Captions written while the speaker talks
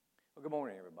Well, good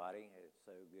morning, everybody. It's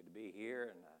so good to be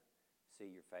here and see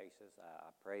your faces.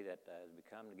 I pray that as we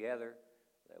come together,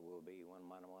 that we'll be one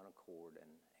mind and one accord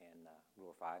and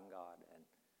glorifying God.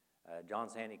 And John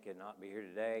Sandy could not be here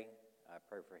today. I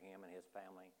pray for him and his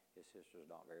family. His sister's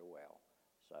not very well.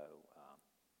 So,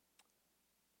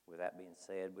 with that being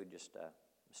said, we just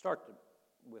start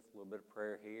with a little bit of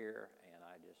prayer here, and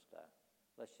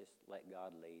let's just let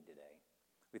God lead today.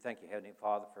 We thank you, Heavenly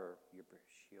Father, for your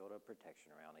shield of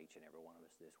protection around each and every one of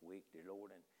us this week, dear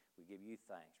Lord, and we give you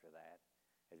thanks for that.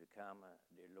 As we come,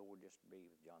 dear Lord, just be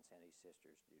with John Sandy's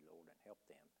sisters, dear Lord, and help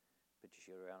them. Put your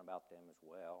shield around about them as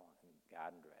well, and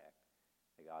guide and direct.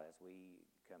 Dear God, as we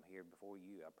come here before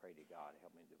you, I pray to God,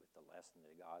 help me with the lesson,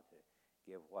 to God, to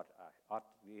give what I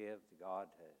ought to give to God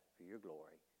for your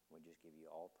glory. We just give you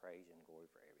all praise and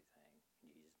glory for everything. In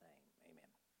Jesus' name,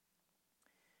 amen.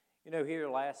 You know, here the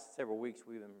last several weeks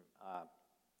we've been,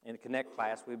 in the Connect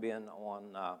class, we've been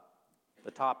on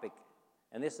the topic,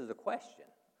 and this is a question.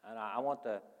 And I want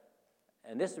to,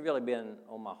 and this has really been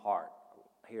on my heart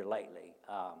here lately.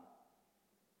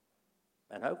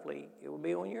 And hopefully it will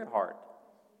be on your heart.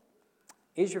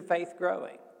 Is your faith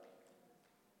growing?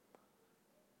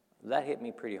 That hit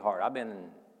me pretty hard. I've been in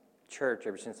church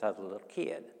ever since I was a little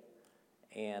kid.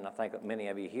 And I think many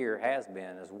of you here has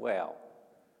been as well.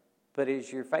 But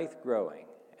is your faith growing?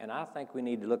 And I think we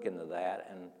need to look into that.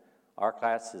 And our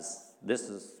class this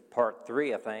is part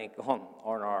 3, I think, on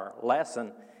our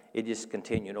lesson. It just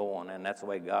continued on, and that's the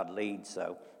way God leads.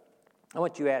 So I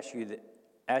want you to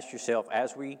ask yourself,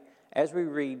 as we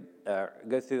read,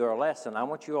 go through our lesson, I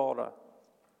want you all to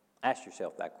ask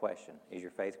yourself that question. Is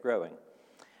your faith growing?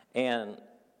 And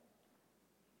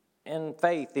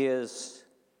faith is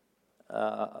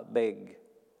the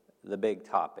big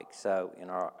topic. So in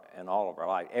all of our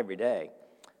life, every day.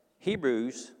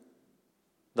 Hebrews,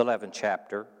 the 11th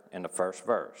chapter, and the first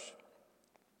verse.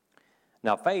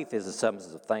 Now, faith is the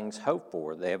substance of things hoped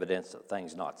for, the evidence of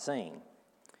things not seen.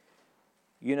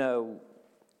 You know,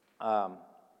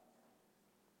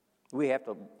 we have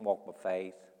to walk by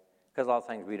faith because a lot of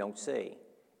things we don't see.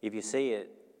 If you see it,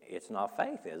 it's not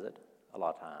faith, is it? A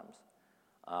lot of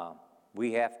times.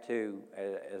 We have to,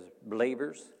 as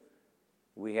believers,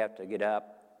 we have to get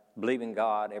up, believe in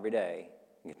God every day,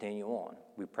 and continue on.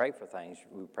 We pray for things.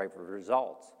 We pray for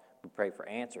results. We pray for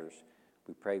answers.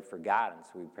 We pray for guidance.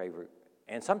 We pray for,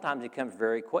 and sometimes it comes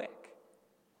very quick.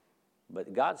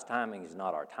 But God's timing is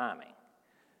not our timing.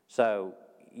 So,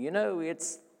 you know,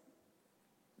 it's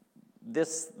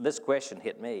this question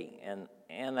hit me,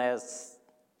 and as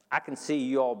I can see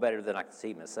you all better than I can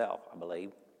see myself, I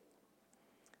believe.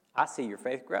 I see your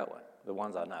faith growing, the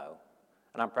ones I know.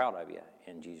 And I'm proud of you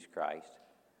in Jesus Christ.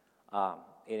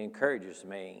 It encourages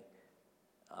me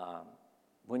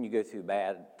when you go through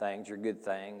bad things or good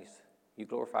things, you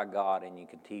glorify God and you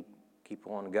can keep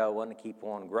on going and keep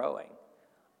on growing.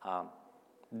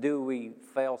 Do we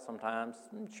fail sometimes?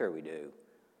 Sure we do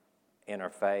in our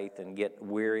faith and get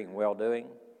weary in well-doing.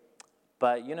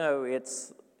 But, you know,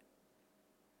 it's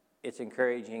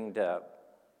encouraging to,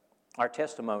 our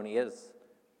testimony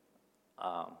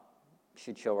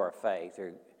should show our faith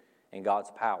in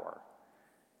God's power.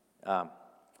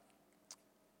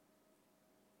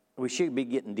 We should be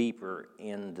getting deeper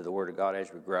into the Word of God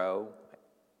as we grow.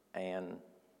 And,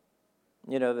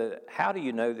 you know, how do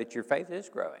you know that your faith is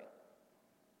growing?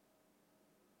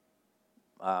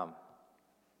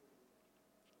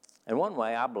 In one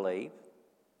way, I believe,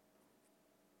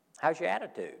 how's your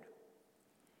attitude?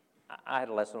 I had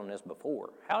a lesson on this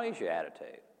before. How is your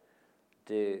attitude?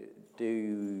 Do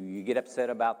you get upset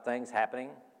about things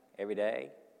happening every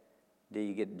day? Do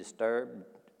you get disturbed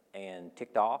and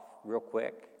ticked off real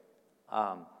quick?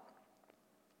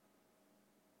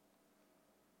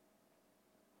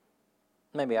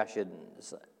 Maybe I shouldn't.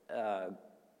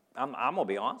 I'm going to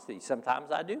be honest with you.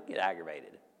 Sometimes I do get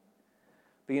aggravated.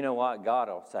 But you know what? God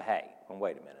will say, hey, well,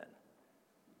 wait a minute.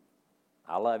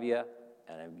 I love you,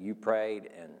 and you prayed,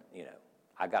 and, you know,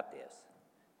 I got this.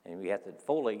 And we have to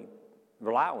fully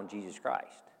rely on Jesus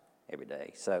Christ every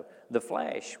day. So the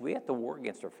flesh, we have to war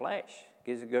against our flesh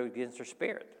because it goes against our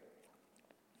spirit.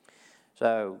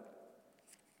 So,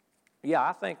 yeah,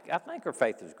 I think our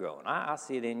faith is growing. I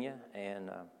see it in you, and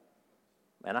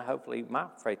hopefully my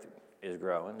faith is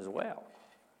growing as well.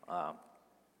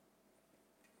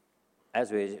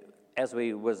 As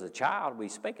we was a child, we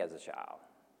speak as a child.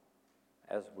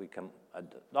 As we become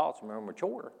adults and more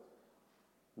mature,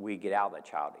 we get out of that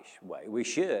childish way. We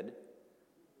should.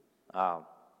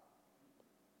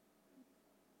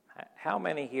 How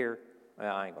many here?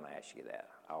 Well, I ain't going to ask you that.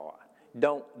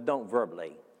 Don't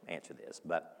verbally answer this,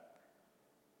 but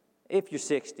if you're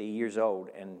 60 years old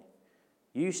and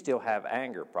You still have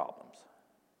anger problems.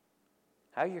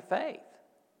 How's your faith?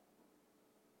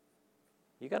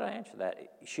 You got to answer that.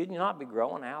 Should you not be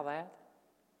growing out of that?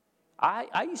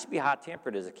 I used to be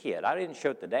high-tempered as a kid. I didn't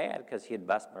show it to Dad because he'd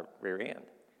bust my rear end.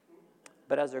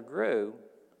 But as I grew,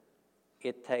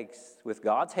 it takes, with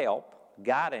God's help,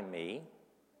 guiding me,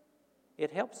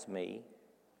 it helps me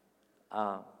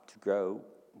to grow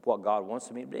what God wants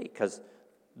me to be. Because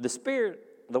the Spirit,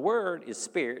 the Word is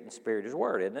Spirit, and Spirit is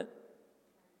Word, isn't it?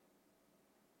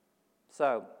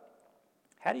 So,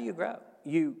 how do you grow?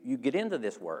 You get into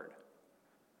this Word.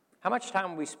 How much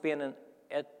time are we spending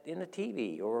in the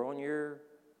TV or on your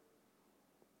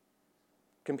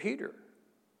computer?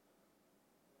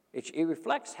 It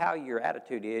reflects how your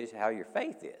attitude is, how your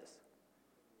faith is.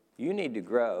 You need to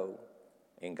grow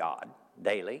in God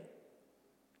daily.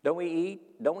 Don't we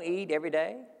eat every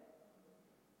day?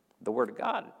 The Word of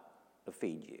God will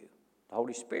feed you. The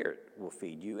Holy Spirit will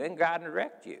feed you and guide and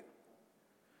direct you.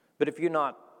 But if you're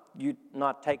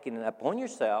not taking it upon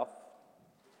yourself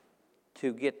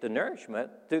to get the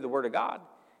nourishment through the Word of God,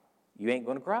 you ain't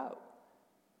going to grow.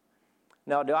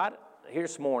 Now, here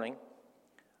this morning,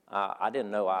 I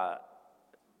didn't know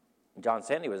John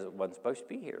Sandy wasn't supposed to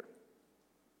be here.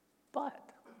 But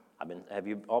have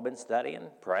you all been studying,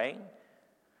 praying?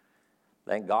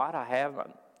 Thank God I have.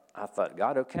 I thought,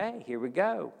 God, okay, here we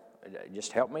go.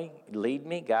 Just help me, lead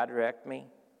me, God direct me.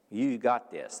 You got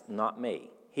this, not me.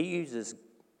 He uses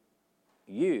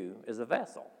you as a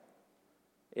vessel.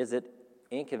 Is it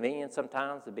inconvenient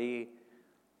sometimes to be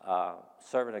a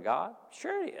servant of God?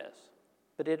 Sure it is,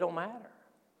 but it don't matter.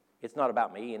 It's not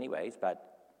about me anyways, it's about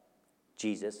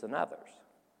Jesus and others.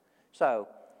 So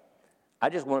I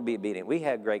just want to be obedient. We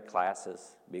had great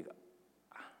classes.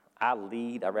 I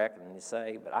lead, I reckon you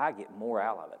say, but I get more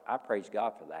out of it. I praise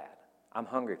God for that. I'm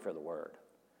hungry for the Word.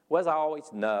 Was I always?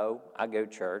 No. I go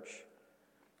to church,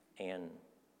 and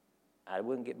I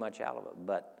wouldn't get much out of it.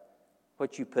 But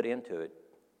what you put into it,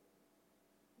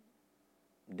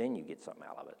 then you get something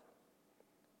out of it.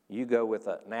 You go with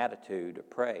an attitude of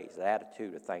praise, an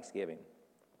attitude of thanksgiving.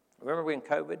 Remember when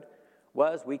COVID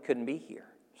was? We couldn't be here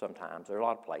sometimes. There are a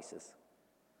lot of places.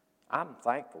 I'm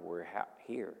thankful we're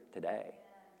here today,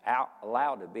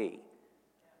 allowed to be.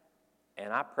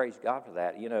 And I praise God for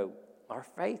that. You know, our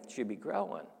faith should be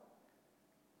growing.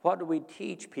 What did we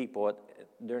teach people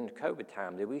during the COVID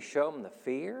time? Did we show them the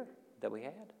fear that we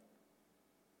had?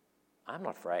 I'm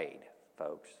not afraid,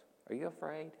 folks. Are you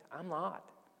afraid? I'm not.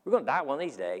 We're going to die one of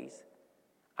these days.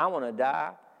 I want to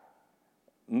die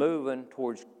moving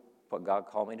towards what God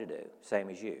called me to do, same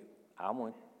as you.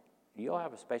 You'll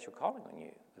have a special calling on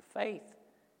you. The faith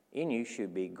in you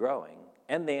should be growing,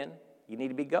 and then you need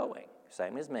to be going,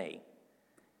 same as me.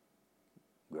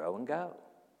 Grow and go.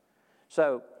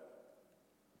 So,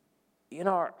 you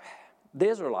know, the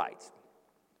Israelites,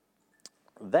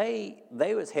 they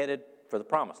was headed for the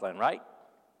promised land, right?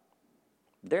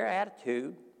 Their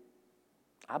attitude,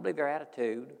 I believe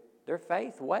their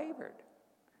faith wavered.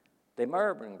 They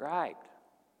murmured and griped.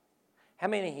 How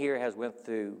many here has went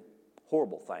through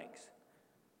horrible things?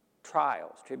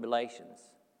 Trials, tribulations,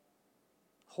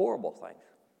 horrible things.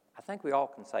 I think we all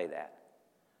can say that.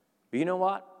 But you know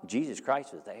what? Jesus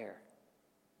Christ was there.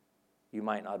 You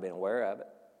might not have been aware of it.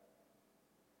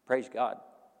 Praise God.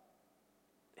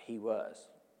 He was.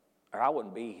 Or I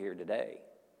wouldn't be here today.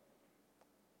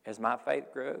 Has my faith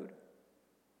grown?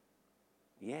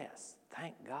 Yes,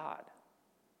 thank God.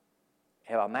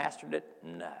 Have I mastered it?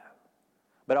 No.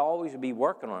 But I always be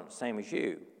working on it, the same as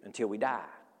you, until we die.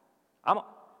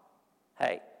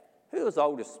 Hey, who was the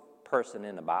oldest person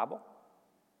in the Bible?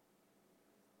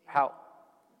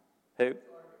 Who?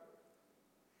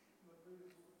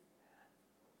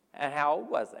 And how old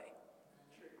was they?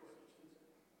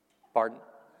 Pardon?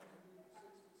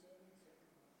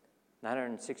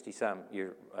 960-some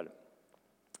years.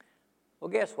 Well,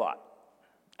 guess what?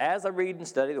 As I read and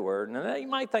study the Word, and you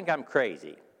might think I'm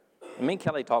crazy. And me and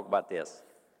Kelly talk about this.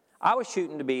 I was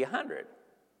shooting to be 100,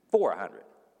 400.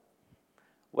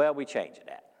 Well, we changed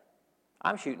that.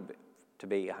 I'm shooting to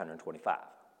be 125.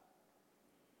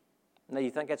 Now, you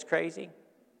think that's crazy?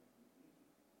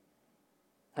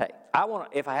 Hey,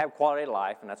 if I have quality of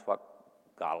life, and that's what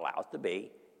God allows to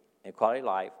be, in quality of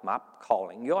life, my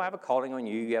calling, you'll have a calling on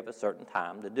you, you have a certain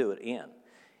time to do it in.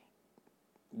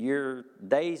 Your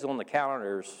days on the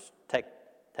calendar's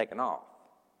taken off.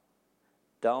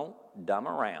 Don't dumb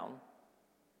around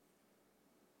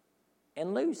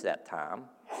and lose that time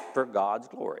for God's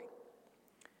glory.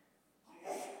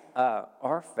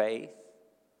 Our faith,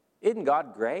 isn't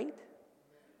God great?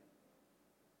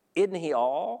 Isn't He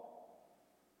all?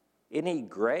 Isn't He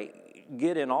great,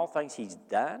 good in all things He's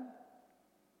done?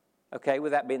 Okay,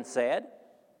 with that being said,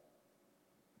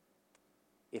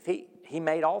 if he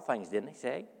made all things, didn't he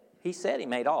say? He said he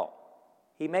made all.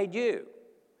 He made you.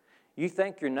 You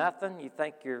think you're nothing? You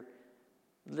think you're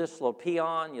this little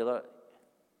peon?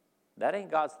 That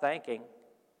ain't God's thinking,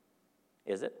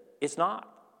 is it? It's not.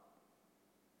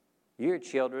 You're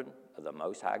children of the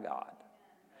Most High God.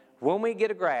 When we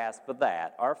get a grasp of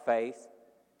that, our faith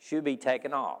should be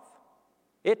taken off.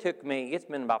 It took me, it's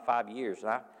been about 5 years,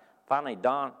 and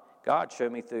God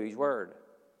showed me through His Word.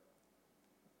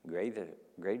 Greater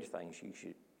things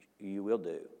you will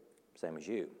do, same as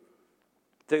you.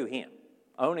 Through Him.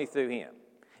 Only through Him.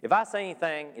 If I say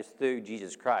anything, it's through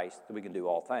Jesus Christ that we can do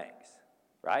all things.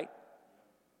 Right?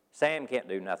 Sam can't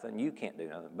do nothing, you can't do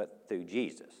nothing, but through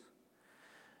Jesus.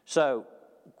 So,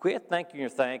 quit thinking your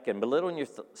think and belittling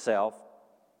yourself.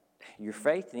 Your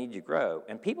faith needs to grow.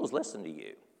 And people's listen to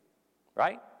you.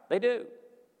 Right? They do.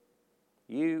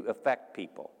 You affect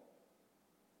people.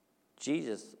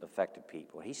 Jesus affected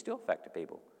people. He still affected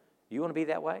people. You want to be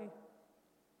that way?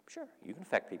 Sure, you can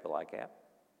affect people like that.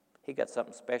 He got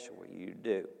something special for you to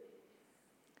do.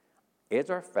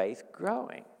 Is our faith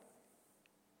growing?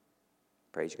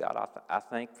 Praise God. I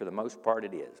think for the most part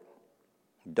it is.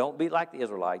 Don't be like the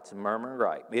Israelites and murmur and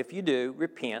gripe. If you do,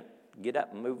 repent, get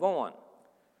up and move on.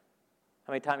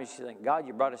 How many times you think, God,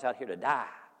 you brought us out here to die?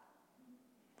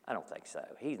 I don't think so.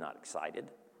 He's not excited.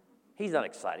 He's not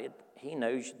excited. He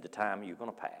knows the time you're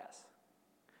going to pass.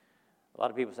 A lot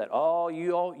of people said,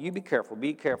 you be careful,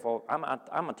 be careful. I'm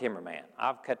a timberman.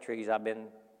 I've cut trees. I've been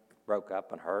broke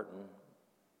up and hurt and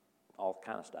all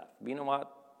kind of stuff. But you know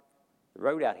what? The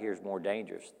road out here is more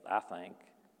dangerous, I think,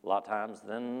 a lot of times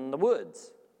than the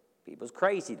woods. People's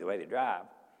crazy the way they drive.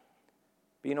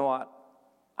 But you know what?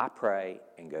 I pray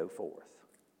and go forth.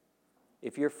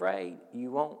 If you're afraid,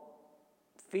 you won't.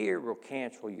 Fear will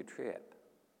cancel your trip.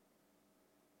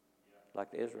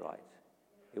 Like the Israelites.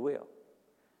 It will.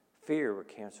 Fear will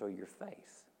cancel your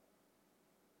faith.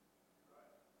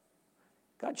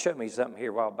 God showed me something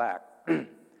here a while back.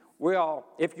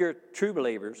 If you're true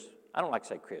believers, I don't like to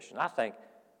say Christian, I think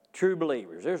true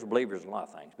believers, there's believers in a lot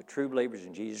of things, but true believers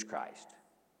in Jesus Christ.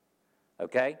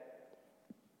 Okay?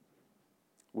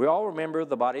 We all remember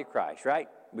the body of Christ, right?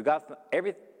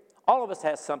 All of us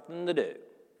has something to do.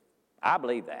 I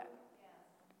believe that.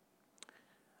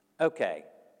 Okay.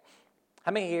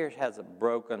 How many here has a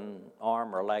broken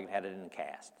arm or leg and had it in a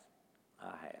cast?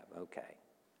 I have.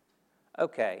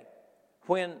 Okay.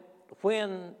 When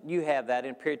you have that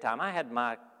in a period of time, I had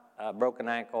my broken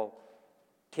ankle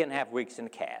 10.5 weeks in a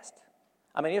cast.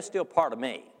 I mean, it's still part of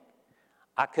me.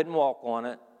 I couldn't walk on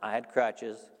it. I had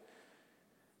crutches.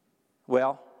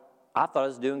 Well, I thought I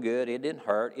was doing good. It didn't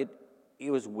hurt.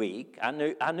 It was weak. I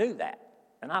knew that.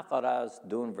 And I thought I was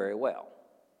doing very well.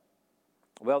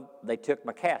 Well, they took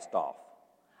my cast off.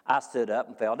 I stood up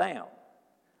and fell down.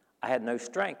 I had no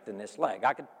strength in this leg.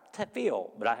 I could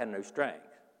feel, but I had no strength.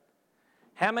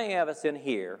 How many of us in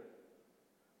here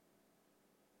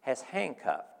has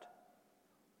handcuffed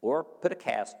or put a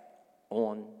cast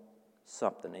on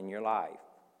something in your life?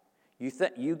 You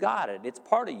think you got it. It's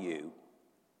part of you,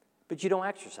 but you don't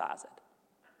exercise it.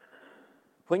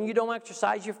 When you don't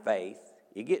exercise your faith,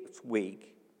 it gets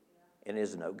weak and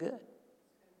is no good.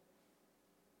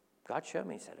 God showed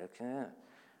me. He said, okay.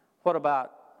 What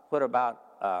about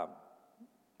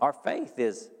our faith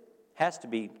has to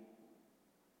be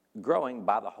growing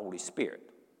by the Holy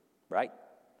Spirit, right?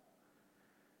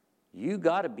 You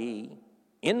got to be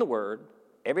in the Word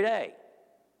every day.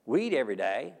 Read every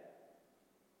day.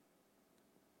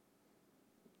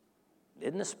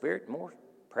 Isn't the Spirit more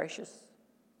precious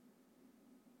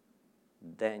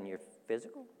than your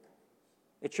physical?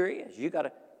 It sure is. You got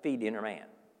to feed the inner man.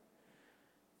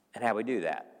 And how we do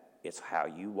that? It's how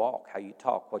you walk, how you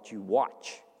talk, what you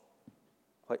watch,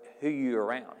 who you're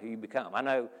around, who you become. I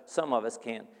know some of us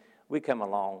we come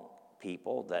along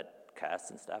people that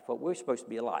cuss and stuff, but we're supposed to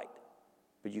be a light.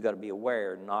 But you got to be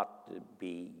aware not to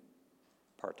be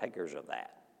partakers of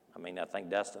that. I mean, I think,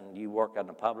 Dustin, you work out in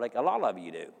the public. A lot of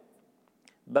you do.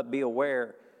 But be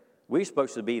aware, we're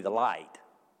supposed to be the light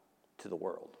to the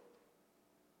world.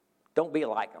 Don't be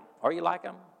like them. Are you like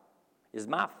them? Is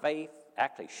my faith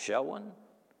actually showing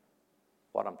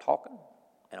what I'm talking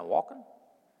and I'm walking?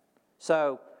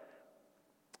 So,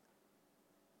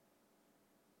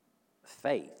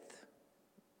 faith,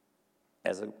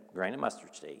 as a grain of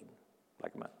mustard seed,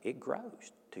 it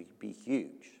grows to be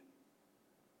huge.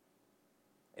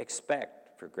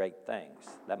 Expect for great things.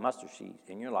 That mustard seed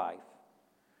in your life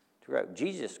to grow.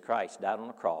 Jesus Christ died on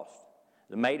the cross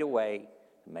to made a way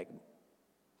to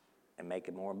make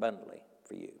it more abundantly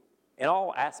for you. In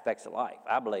all aspects of life,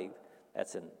 I believe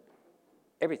that's in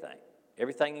everything.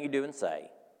 Everything you do and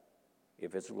say,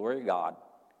 if it's the glory of God,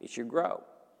 it should grow.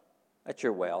 That's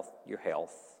your wealth, your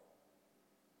health,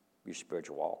 your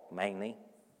spiritual walk, mainly.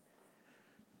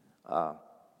 But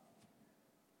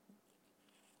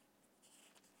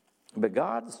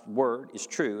God's word is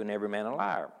true and every man a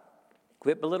liar.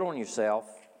 Quit belittling yourself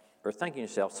or thinking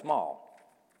yourself small.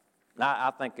 Now,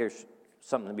 I think there's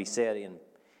something to be said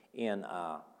in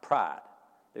pride.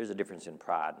 There's a difference in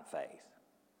pride and faith.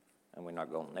 And we're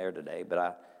not going there today,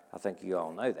 but I think you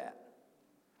all know that.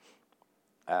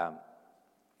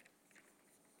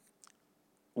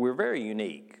 We're very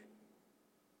unique,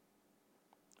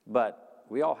 but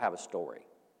we all have a story.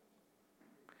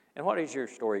 And what is your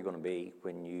story going to be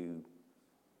when you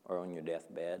are on your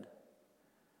deathbed?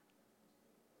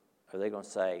 Are they going to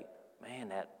say, man,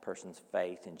 that person's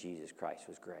faith in Jesus Christ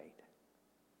was great?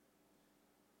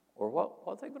 Or what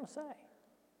are they going to say?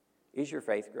 Is your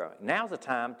faith growing? Now's the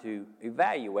time to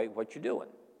evaluate what you're doing.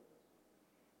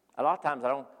 A lot of times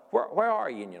where are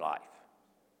you in your life?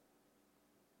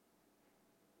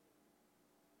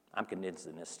 I'm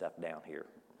condensing this stuff down here.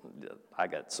 I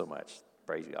got so much,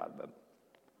 praise God, but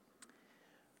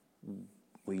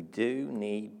we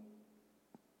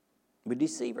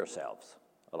deceive ourselves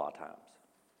a lot of times.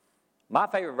 My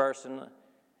favorite verse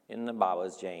in the Bible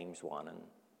is James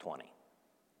 1:20.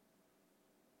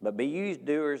 But be ye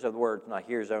doers of the words, not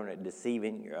hearers only,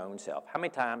 deceiving your own self. How many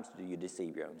times do you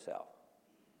deceive your own self?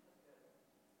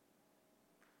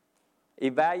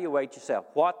 Evaluate yourself.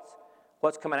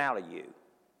 What's coming out of you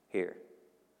here?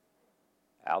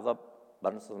 Out of the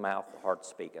abundance of the mouth, the heart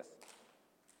speaketh.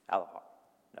 Out of the heart.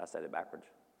 Did I say that backwards?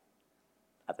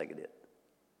 I think it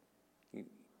did.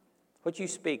 What you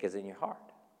speak is in your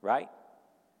heart, right?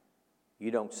 You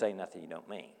don't say nothing you don't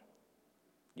mean,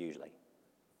 usually.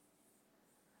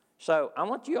 So I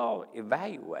want you all to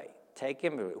evaluate, take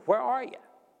inventory. Where are you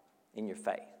in your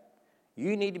faith?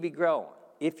 You need to be growing.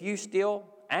 If you still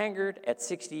angered at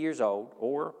 60 years old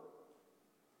or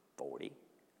 40,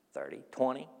 30,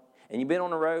 20, and you've been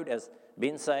on the road as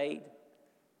being saved,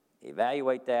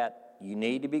 evaluate that. You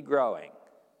need to be growing.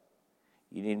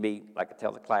 You need to be, like I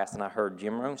tell the class, and I heard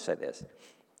Jim Rohn say this,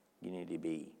 you need to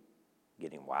be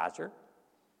getting wiser,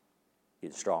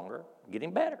 getting stronger,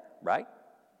 getting better, right?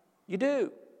 You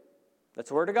do. That's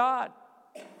the Word of God.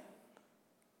 Okay,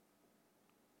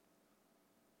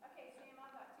 Sam,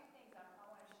 I've got two things I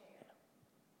want to share.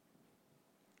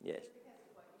 Yes. Because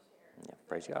of what you shared. Yeah,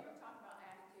 praise God. You were talking about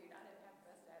attitude. I didn't have the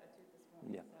best attitude this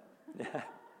morning. Yeah. So.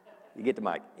 You get the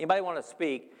mic. Anybody want to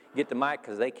speak, get the mic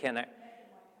because they can't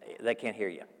hear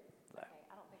you. Okay,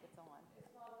 I don't think it's on.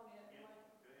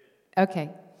 Okay,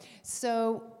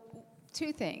 so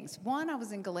two things. One, I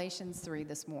was in Galatians 3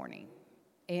 this morning,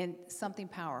 and something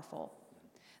powerful.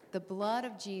 The blood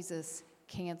of Jesus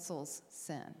cancels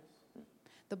sin.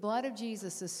 The blood of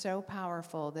Jesus is so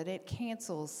powerful that it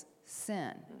cancels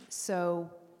sin. So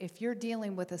if you're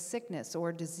dealing with a sickness or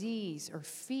a disease or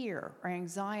fear or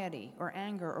anxiety or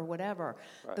anger or whatever,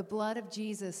 right, the blood of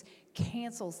Jesus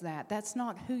cancels that. That's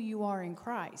not who you are in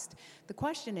Christ. The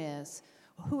question is,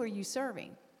 who are you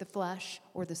serving, the flesh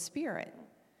or the Spirit?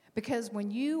 Because when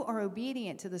you are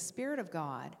obedient to the Spirit of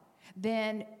God,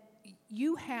 then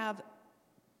you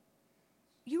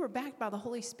are backed by the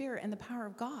Holy Spirit and the power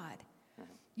of God.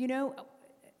 You know,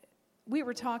 we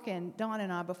were talking, Don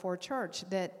and I, before church,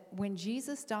 that when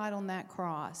Jesus died on that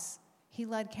cross, he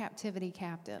led captivity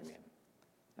captive. Amen.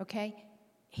 Okay?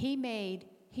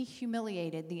 He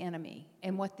humiliated the enemy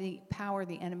and what the power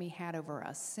the enemy had over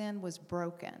us. Sin was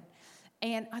broken.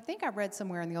 And I think I read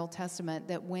somewhere in the Old Testament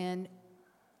that when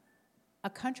a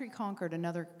country conquered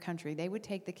another country, they would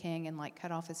take the king and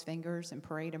cut off his fingers and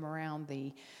parade him around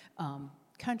the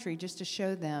country just to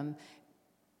show them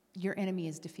your enemy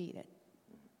is defeated.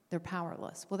 They're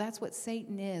powerless. Well, that's what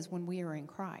Satan is when we are in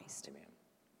Christ. Amen.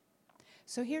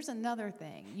 So here's another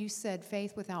thing. You said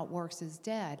faith without works is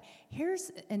dead.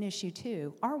 Here's an issue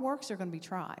too. Our works are going to be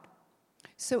tried.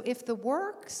 So if the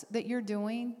works that you're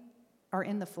doing are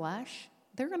in the flesh,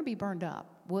 they're going to be burned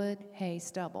up. Wood, hay,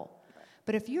 stubble.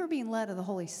 But if you're being led of the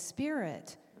Holy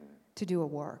Spirit to do a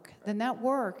work, then that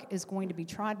work is going to be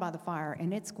tried by the fire,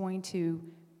 and it's going to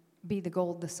be the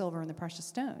gold, the silver, and the precious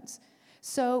stones.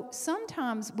 So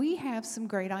sometimes we have some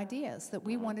great ideas that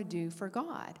we want to do for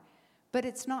God, but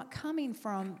it's not coming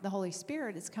from the Holy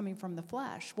Spirit, it's coming from the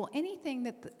flesh. Well, anything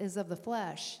that is of the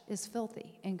flesh is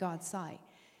filthy in God's sight.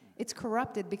 It's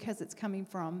corrupted because it's coming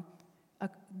from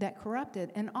that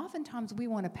corrupted, and oftentimes we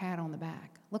want a pat on the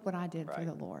back. Look what I did for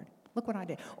the Lord. Look what I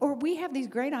did. Or we have these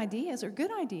great ideas or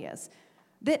good ideas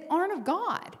that aren't of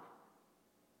God.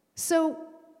 So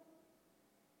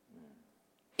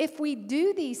if we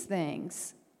do these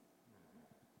things,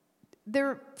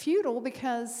 they're futile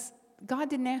because God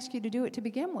didn't ask you to do it to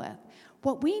begin with.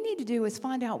 What we need to do is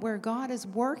find out where God is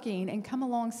working and come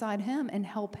alongside him and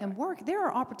help him work. There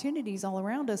are opportunities all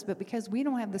around us, but because we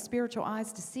don't have the spiritual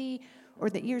eyes to see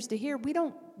or the ears to hear, we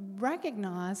don't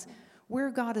recognize where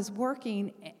God is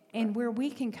working and where we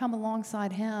can come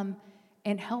alongside him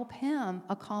and help him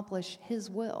accomplish his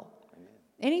will.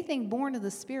 Anything born of the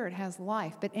Spirit has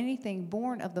life, but anything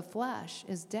born of the flesh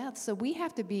is death. So we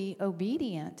have to be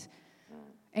obedient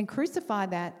and crucify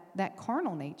that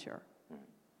carnal nature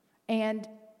and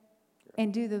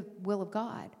do the will of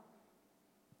God.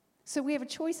 So we have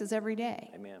choices every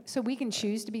day. Amen. So we can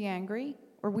choose to be angry,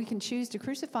 or we can choose to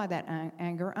crucify that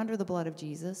anger under the blood of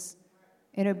Jesus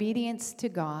in obedience to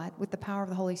God with the power of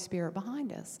the Holy Spirit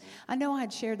behind us. I know I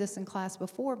had shared this in class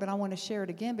before, but I want to share it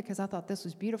again because I thought this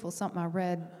was beautiful, something I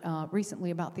read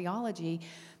recently about theology.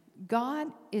 God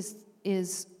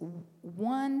is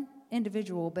one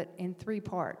individual, but in three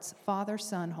parts: Father,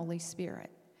 Son, Holy Spirit.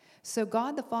 So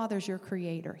God the Father is your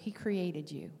creator. He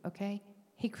created you, okay?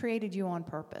 He created you on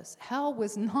purpose. Hell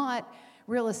was not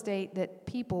real estate that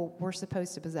people were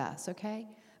supposed to possess, okay?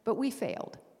 But we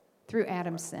failed through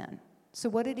Adam's sin. So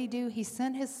what did he do? He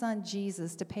sent his son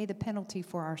Jesus to pay the penalty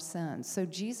for our sins. So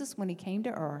Jesus, when he came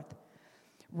to earth,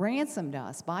 ransomed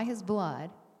us by his blood.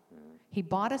 He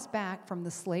bought us back from the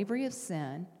slavery of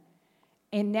sin.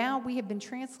 And now we have been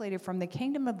translated from the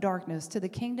kingdom of darkness to the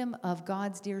kingdom of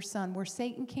God's dear Son, where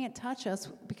Satan can't touch us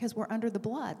because we're under the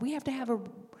blood. We have to have a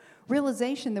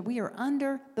realization that we are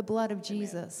under the blood of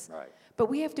Jesus. Right. But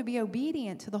we have to be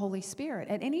obedient to the Holy Spirit.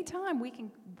 At any time, we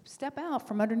can step out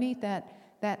from underneath that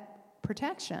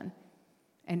protection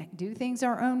and do things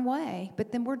our own way,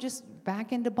 but then we're just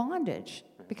back into bondage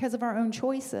because of our own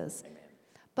choices. Amen.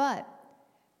 But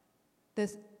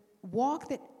this walk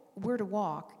that we're to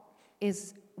walk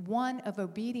is one of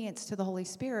obedience to the Holy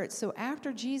Spirit. So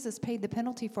after Jesus paid the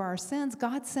penalty for our sins,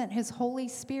 God sent his Holy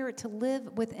Spirit to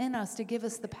live within us, to give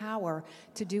us the power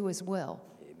to do his will.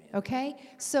 Amen. Okay?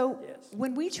 So Yes.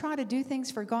 when we try to do things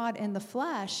for God in the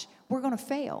flesh, we're going to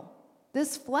fail.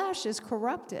 This flesh is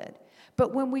corrupted.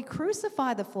 But when we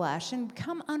crucify the flesh and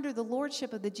come under the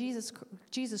lordship of the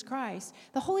Jesus Christ,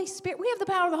 the Holy Spirit, we have the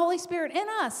power of the Holy Spirit in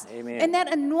us. Amen. And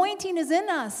that anointing is in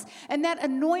us. And that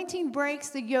anointing breaks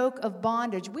the yoke of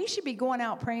bondage. We should be going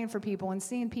out praying for people and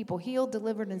seeing people healed,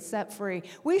 delivered, and set free.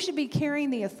 We should be carrying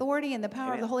the authority and the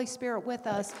power of the Holy Spirit with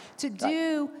us to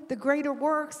do the greater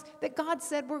works that God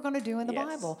said we're going to do in the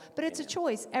Yes. Bible. But it's a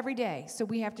choice every day. So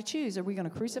we have to choose. Are we going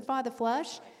to crucify the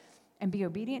flesh and be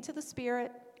obedient to the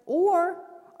Spirit? Or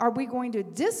are we going to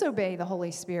disobey the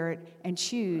Holy Spirit and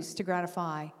choose to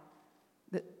gratify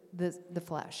the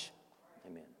flesh?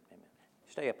 Amen. Amen.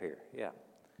 Stay up here. Yeah.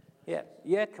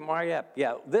 Yeah. Come right up.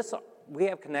 Yeah. We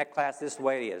have Connect class. This is the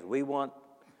way it is. We want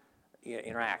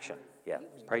interaction. Yeah.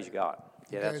 Praise God.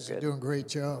 Yeah, You that's guys are good. doing a great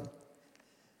job.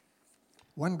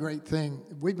 One great thing,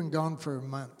 we've been gone for a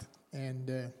month and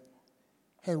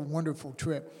had a wonderful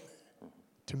trip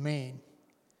to Maine.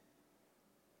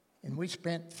 And we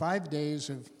spent 5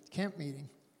 days of camp meeting.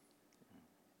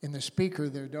 And the speaker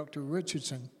there, Dr.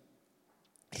 Richardson,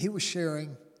 he was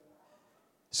sharing,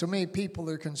 so many people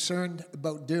are concerned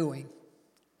about doing.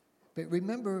 But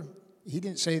remember, he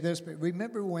didn't say this, but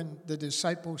remember when the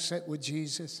disciples sat with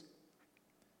Jesus?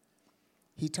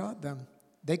 He taught them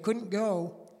they couldn't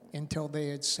go until they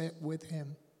had sat with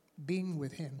him, being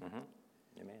with him.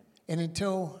 Mm-hmm. Amen. And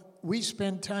until we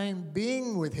spend time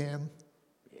being with him,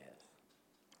 Yes.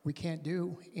 we can't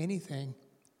do anything.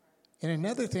 And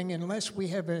another thing, unless we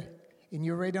have and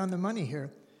you're right on the money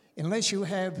here, unless you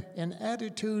have an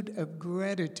attitude of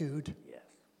gratitude, Yes.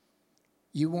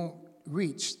 you won't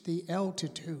reach the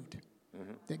altitude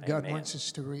that God Amen. wants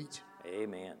us to reach.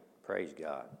 Amen. Praise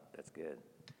God. That's good.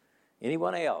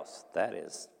 Anyone else? That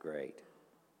is great.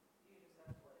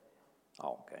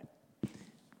 Oh, okay.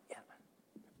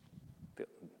 Yeah.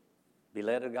 Be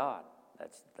led of God.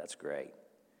 That's great.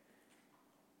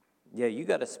 Yeah, you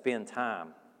got to spend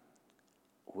time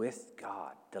with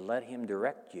God to let him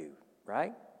direct you,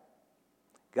 right?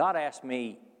 God asked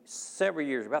me several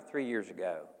years, about 3 years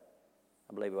ago,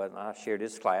 I believe it was, and I shared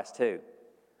this class too.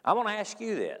 I want to ask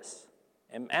you this,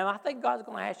 and I think God's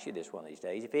going to ask you this one of these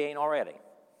days, if he ain't already.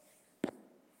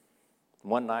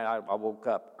 One night I woke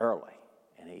up early,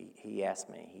 and he asked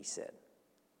me, he said,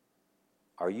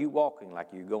 are you walking like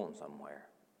you're going somewhere?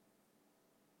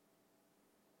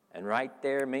 And right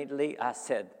there immediately I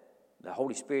said, the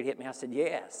Holy Spirit hit me. I said,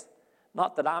 yes.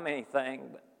 Not that I'm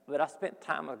anything, but I spent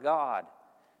time with God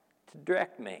to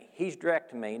direct me. He's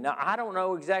directing me. Now, I don't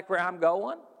know exactly where I'm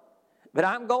going, but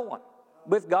I'm going.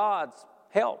 with God's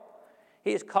help,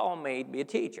 He has called me to be a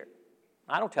teacher.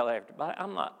 I don't tell everybody.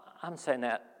 I'm saying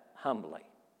that humbly.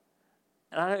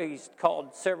 And I know He's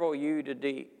called several of you to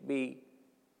be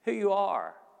who you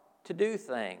are, to do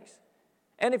things.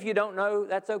 And if you don't know,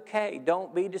 that's okay.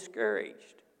 Don't be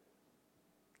discouraged.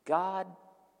 God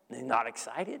is not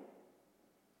excited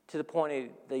to the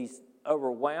point that He's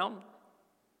overwhelmed.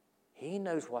 He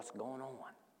knows what's going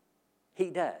on. He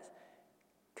does.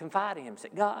 Confide in Him. Say,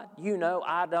 God, you know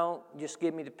I don't. Just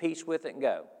give me the peace with it and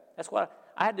go. That's what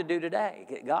I had to do today.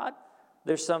 God,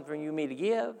 there's something you want me to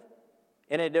give,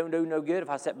 and it don't do no good if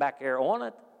I sit back there on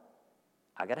it.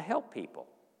 I got to help people.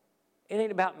 It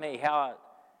ain't about me.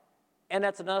 And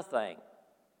that's another thing.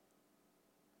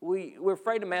 We're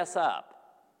afraid to mess up.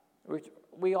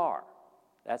 We are.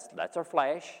 That's our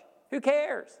flesh. Who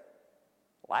cares?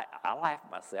 I laugh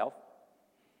at myself.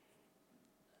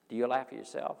 Do you laugh at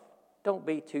yourself? Don't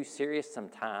be too serious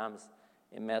sometimes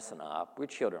in messing up. We're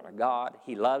children of God.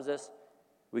 He loves us.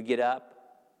 We get up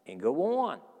and go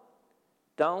on.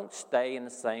 Don't stay in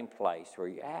the same place where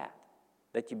you're at,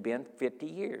 that you've been 50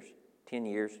 years, 10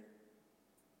 years,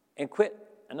 and quit.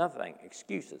 Another thing,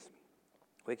 excuses.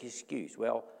 Quick excuse.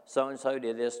 Well, so-and-so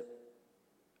did this.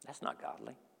 That's not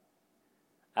godly.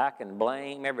 I can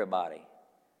blame everybody.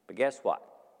 But guess what?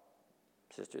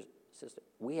 Sister,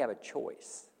 we have a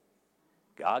choice.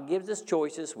 God gives us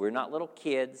choices. We're not little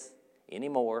kids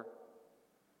anymore.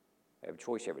 We have a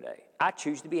choice every day. I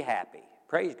choose to be happy.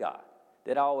 Praise God.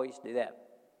 Did I always do that?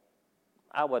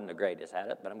 I wasn't the greatest at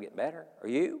it, but I'm getting better. Are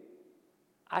you?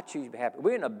 I choose to be happy.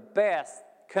 We're in the best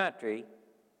country,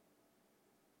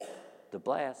 the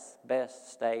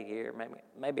best state here.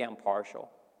 Maybe I'm partial.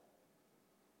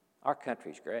 Our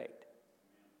country's great.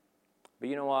 But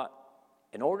you know what?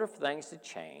 In order for things to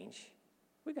change,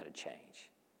 we got to change.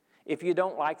 If you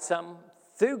don't like something,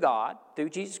 through God, through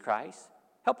Jesus Christ,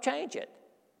 help change it.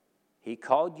 He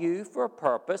called you for a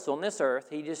purpose on this earth.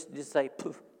 He just say,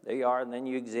 poof, there you are, and then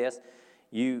you exist.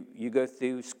 You go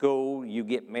through school, you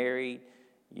get married,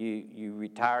 you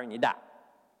retire, and you die.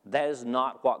 That is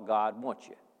not what God wants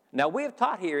you. Now, we have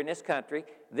taught here in this country,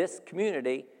 this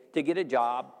community, to get a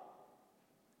job.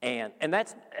 And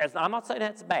that's, I'm not saying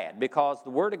that's bad, because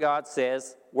the Word of God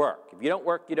says work. If you don't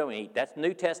work, you don't eat. That's the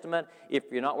New Testament. If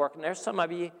you're not working, there's some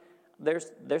of you,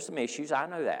 there's some issues. I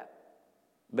know that.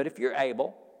 But if you're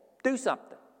able, do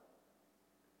something.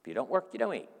 If you don't work, you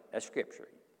don't eat. That's Scripture.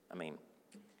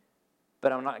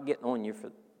 But I'm not getting on you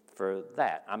for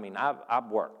that.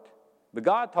 I've worked. But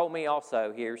God told me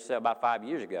also here, so about 5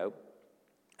 years ago,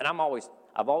 and I've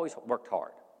always worked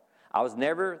hard. I was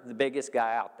never the biggest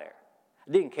guy out there.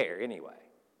 I didn't care anyway.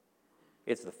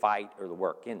 It's the fight or the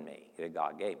work in me that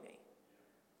God gave me.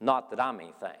 Not that I'm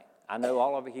anything. I know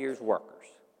all of you here is workers.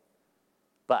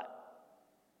 But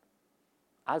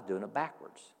I was doing it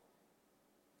backwards.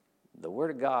 The Word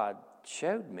of God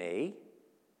showed me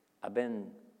I've been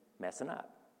messing up.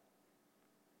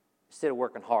 Instead of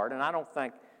working hard, and I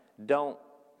don't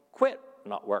quit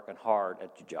not working hard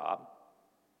at your job.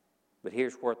 But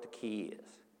here's what the key is.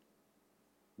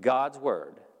 God's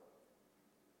Word,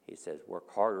 He says,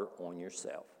 work harder on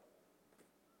yourself.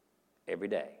 Every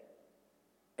day.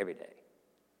 Every day.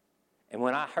 And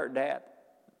when I heard that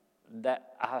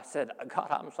I said, God,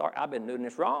 I'm sorry, I've been doing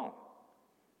this wrong.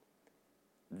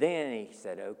 Then He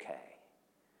said, okay,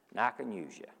 now I can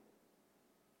use you.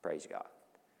 Praise God.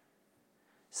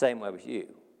 Same way with you.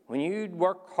 When you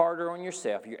work harder on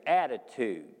yourself, your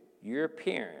attitude, your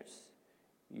appearance,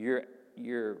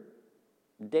 your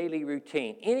daily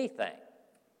routine, anything,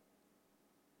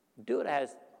 do it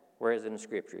whereas in the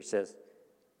Scripture it says,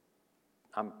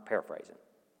 I'm paraphrasing,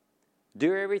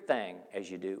 do everything as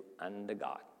you do unto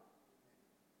God.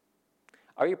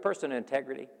 Are you a person of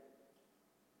integrity?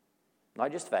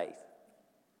 Not just faith.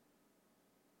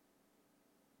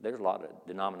 There's a lot of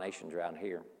denominations around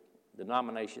here.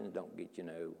 Denominations don't get you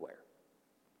nowhere.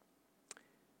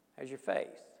 How's your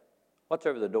faith? What's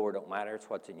over the door don't matter. It's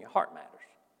what's in your heart matters.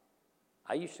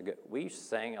 We used to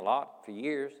sing a lot for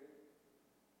years,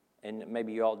 and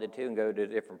maybe you all did too, and go to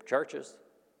different churches.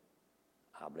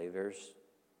 I believe there's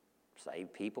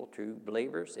saved people, true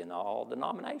believers in all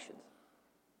denominations.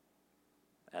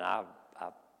 And I've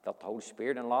felt the Holy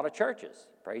Spirit in a lot of churches.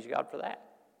 Praise God for that.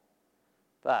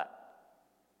 But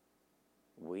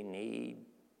we need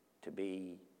to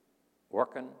be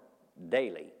working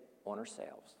daily on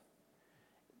ourselves.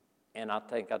 And I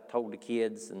think I told the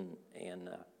kids, and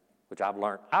which I've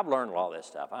learned a lot of this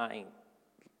stuff. A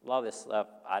lot of this stuff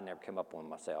I never come up with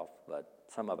myself, but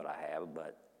some of it I have.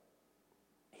 But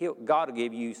God will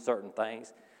give you certain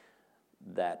things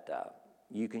that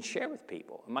you can share with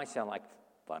people. It might sound like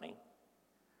funny,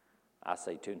 I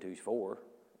say 2 and 2 is 4.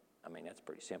 I mean, that's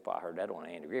pretty simple. I heard that on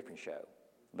Andy Griffin show.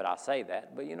 But I say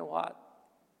that. But you know what?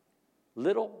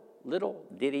 Little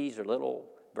ditties or little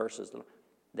verses,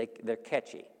 they're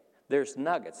catchy. There's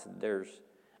nuggets.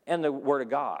 And the Word of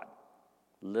God.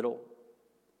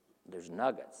 There's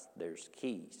nuggets. There's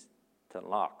keys to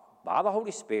unlock by the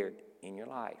Holy Spirit in your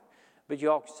life. But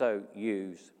you also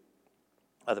use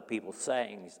other people's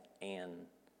sayings and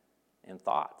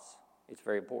thoughts. It's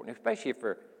very important, especially if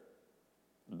they're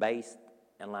based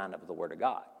and lined up with the Word of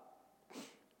God.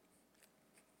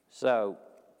 So,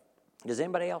 does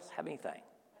anybody else have anything?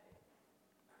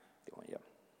 Yeah.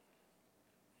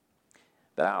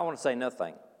 But I want to say another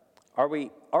thing. Are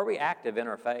we active in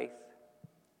our faith?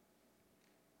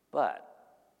 But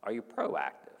are you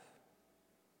proactive?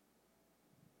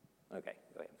 Okay,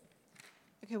 go ahead.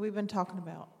 Okay, we've been talking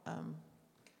about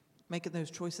making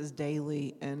those choices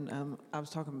daily, and I was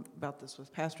talking about this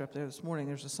with Pastor up there this morning.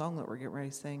 There's a song that we're getting ready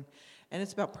to sing, and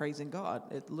it's about praising God.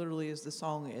 It literally is, the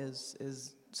song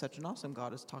is such an awesome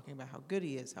God. It's talking about how good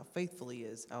He is, how faithful He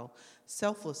is, how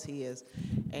selfless He is.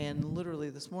 And literally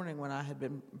this morning when I had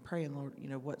been praying, Lord,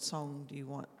 what song do you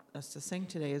want us to sing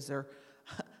today?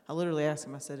 I literally asked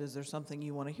Him, I said, is there something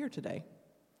you want to hear today?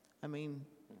 I mean,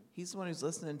 He's the one who's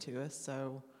listening to us,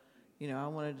 so, I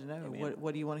wanted to know,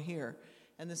 what do you want to hear?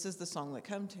 And this is the song that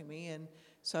come to me, and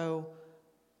so,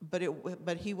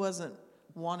 but He wasn't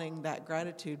wanting that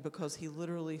gratitude, because He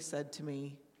literally said to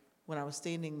me, when I was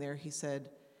standing there, He said,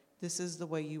 this is the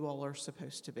way you all are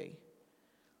supposed to be.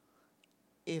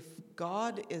 If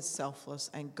God is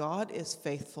selfless, and God is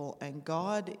faithful, and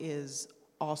God is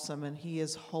awesome, and He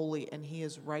is holy, and He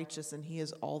is righteous, and He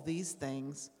is all these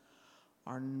things,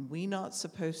 are we not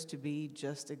supposed to be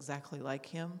just exactly like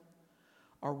Him?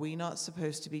 Are we not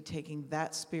supposed to be taking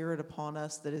that Spirit upon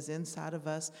us that is inside of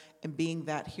us and being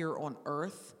that here on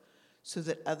earth so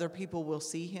that other people will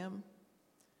see Him?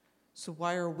 So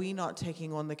why are we not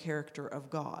taking on the character of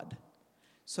God?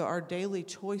 So our daily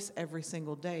choice every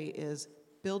single day is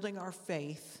building our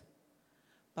faith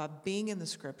by being in the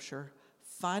Scripture,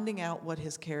 finding out what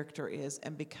His character is,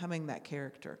 and becoming that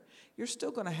character. You're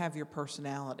still going to have your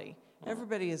personality.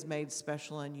 Everybody is made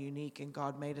special and unique, and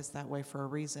God made us that way for a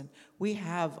reason. We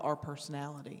have our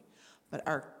personality, but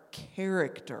our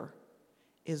character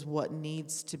is what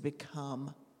needs to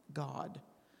become God.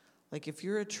 Like, if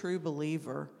you're a true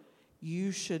believer,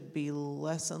 you should be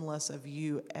less and less of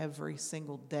you every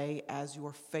single day as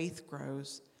your faith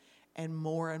grows, and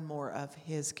more of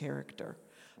His character.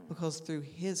 Because through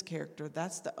His character,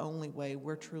 that's the only way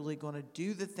we're truly going to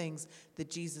do the things that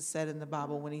Jesus said in the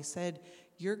Bible when He said,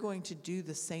 you're going to do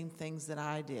the same things that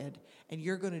I did, and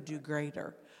you're going to do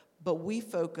greater. But we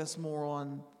focus more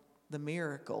on the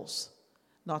miracles.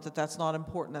 Not that that's not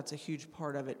important. That's a huge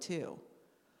part of it too.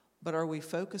 But are we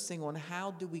focusing on how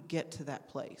do we get to that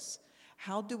place?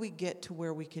 How do we get to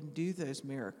where we can do those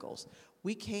miracles?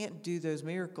 We can't do those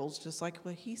miracles, just like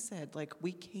what He said. Like,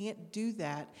 we can't do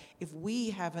that if we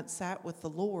haven't sat with the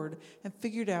Lord and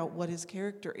figured out what His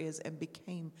character is and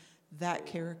became that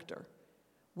character.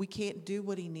 We can't do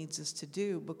what He needs us to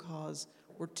do because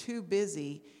we're too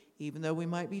busy, even though we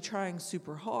might be trying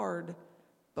super hard,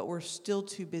 but we're still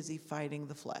too busy fighting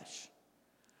the flesh.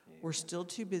 We're still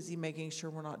too busy making sure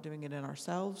we're not doing it in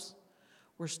ourselves.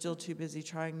 We're still too busy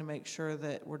trying to make sure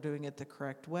that we're doing it the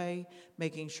correct way,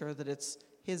 making sure that it's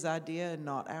His idea and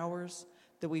not ours,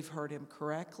 that we've heard Him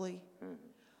correctly.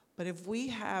 But if we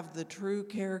have the true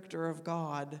character of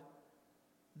God,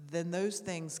 then those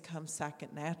things come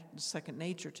second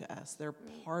nature to us. They're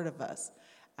part of us.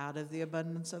 Out of the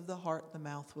abundance of the heart, the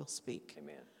mouth will speak.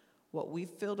 Amen. What we've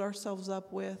filled ourselves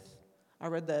up with, I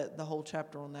read the whole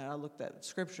chapter on that. I looked that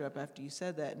scripture up after you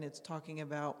said that, and it's talking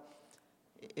about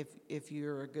if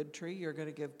you're a good tree, you're going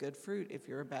to give good fruit. If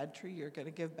you're a bad tree, you're going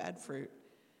to give bad fruit.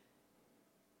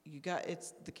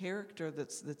 It's the character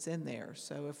that's in there.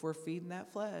 So if we're feeding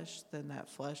that flesh, then that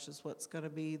flesh is what's going to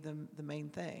be the main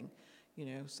thing.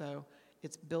 So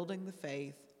it's building the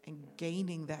faith and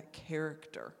gaining that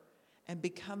character and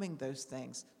becoming those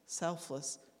things: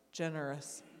 selfless,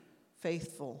 generous,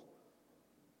 faithful,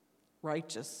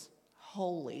 righteous,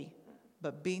 holy.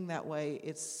 But being that way,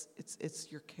 it's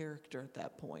your character at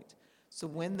that point. So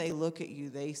when they look at you,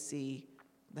 they see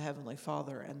the Heavenly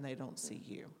Father and they don't see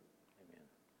you. Amen.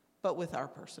 But with our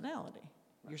personality,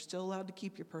 you're still allowed to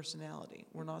keep your personality.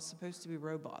 We're not supposed to be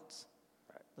robots.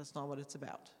 Right. That's not what it's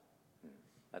about.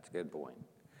 That's a good point.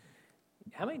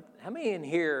 How many in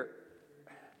here,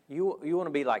 you want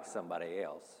to be like somebody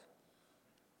else?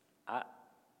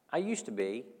 I used to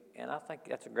be, and I think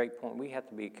that's a great point. We have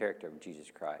to be a character of Jesus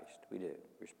Christ. We do.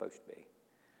 We're supposed to be.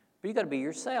 But you got to be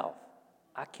yourself.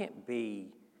 I can't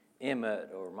be Emmett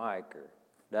or Mike or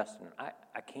Dustin.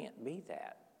 I can't be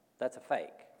that. That's a fake.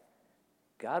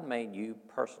 God made you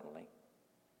personally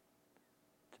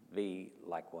to be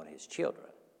like one of his children.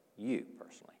 You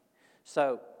personally.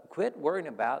 So quit worrying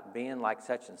about being like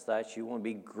such and such. You want to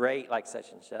be great like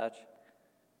such and such.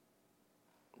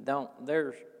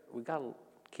 We got to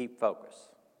keep focus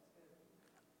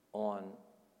on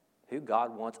who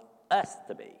God wants us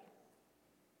to be.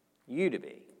 You to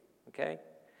be. Okay?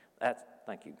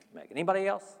 Thank you, Megan. Anybody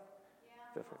else? Yeah,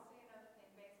 I'll say another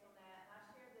thing based on that. I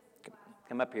shared this in class.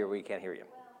 Come up here where we can't hear you.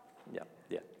 Yeah.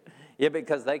 Yeah,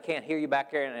 because they can't hear you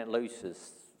back there and it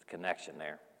loses connection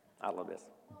there. I love this.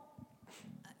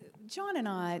 John and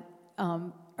I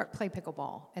play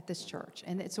pickleball at this church,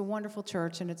 and it's a wonderful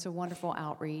church, and it's a wonderful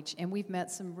outreach, and we've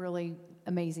met some really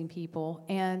amazing people,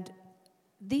 and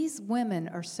these women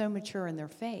are so mature in their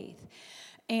faith.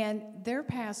 And their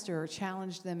pastor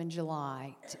challenged them in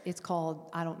July. It's called,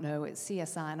 I don't know, it's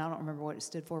CSI, and I don't remember what it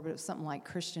stood for, but it was something like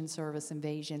Christian Service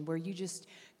Invasion, where you just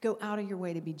go out of your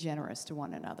way to be generous to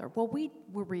one another. Well, we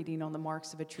were reading on the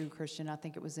marks of a true Christian. I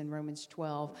think it was in Romans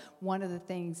 12. One of the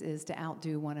things is to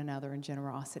outdo one another in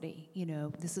generosity. You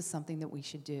know, this is something that we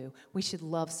should do. We should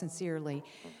love sincerely.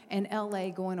 And LA,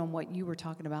 going on what you were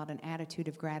talking about, an attitude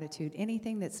of gratitude,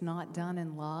 anything that's not done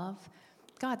in love,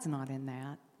 God's not in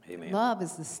that. Amen. Love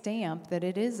is the stamp that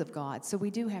it is of God. So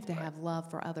we do have to have love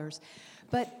for others.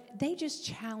 But they just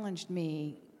challenged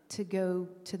me to go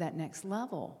to that next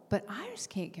level. But I just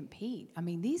can't compete. I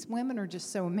mean, these women are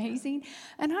just so amazing.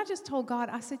 And I just told God,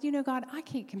 I said, you know, God, I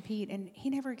can't compete. And he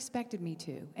never expected me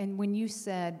to. And when you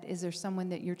said, is there someone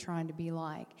that you're trying to be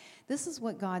like? This is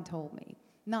what God told me.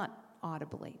 Not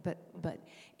audibly, but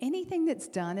anything that's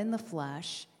done in the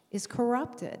flesh is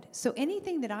corrupted. So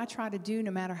anything that I try to do,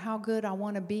 no matter how good I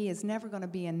want to be, is never going to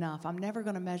be enough. I'm never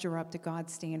going to measure up to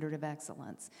God's standard of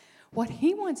excellence. What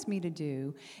he wants me to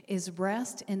do is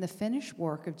rest in the finished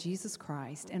work of Jesus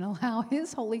Christ and allow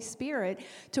his Holy Spirit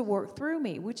to work through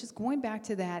me, which is going back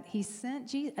to that. He sent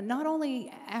Jesus, not only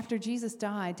after Jesus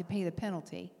died to pay the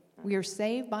penalty. We are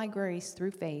saved by grace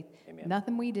through faith. Amen.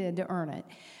 Nothing we did to earn it.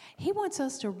 He wants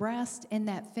us to rest in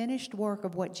that finished work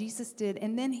of what Jesus did,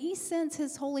 and then he sends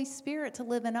his Holy Spirit to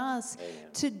live in us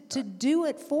to do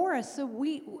it for us. So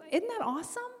isn't that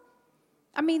awesome?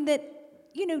 I mean, that,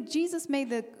 you know, Jesus made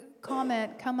the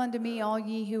comment, come unto me, all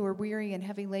ye who are weary and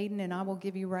heavy laden, and I will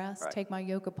give you rest. Right. Take my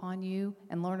yoke upon you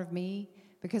and learn of me,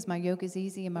 because my yoke is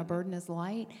easy and my burden is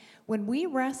light. When we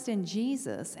rest in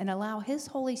Jesus and allow his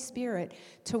Holy Spirit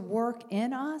to work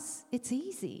in us, it's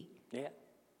easy. Yeah.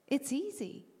 It's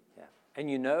easy. And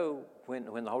you know when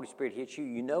the Holy Spirit hits you,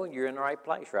 you know you're in the right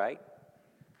place, right?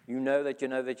 You know that you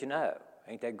know that you know.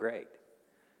 Ain't that great?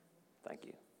 Thank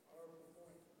you.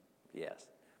 Yes.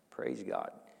 Praise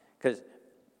God. Because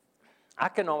I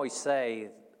can always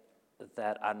say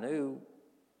that I knew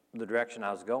the direction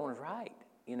I was going was right.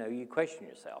 You know, you question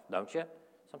yourself, don't you?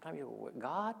 Sometimes you go,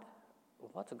 God,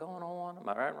 what's going on? Am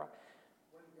I right or wrong?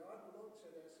 When God looks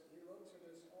at us, he looks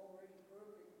at us already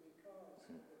perfect because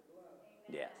of the blood.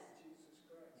 Yes.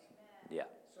 Yeah.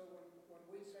 So when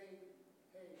we say,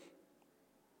 hey,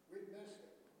 we've missed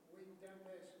it, we've done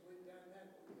this, we've done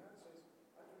that, God says,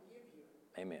 I forgive you.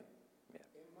 Amen. Yeah.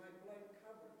 And my blood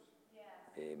covers.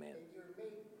 Yes. Amen. And you're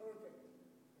made perfect.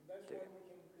 And that's why we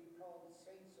can be called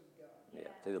saints of God. Yeah.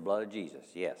 Through the blood of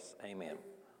Jesus. Yes. Amen.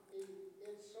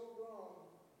 It's so wrong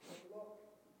to look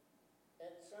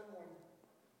at someone.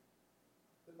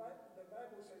 The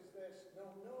Bible says this,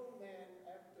 know no man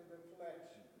after the flesh,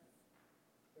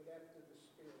 but after the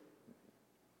Spirit.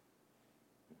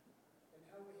 And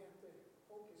how we have to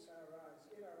focus our eyes,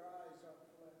 get our eyes on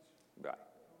flesh. Right.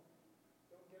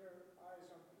 Don't get our eyes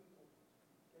on people,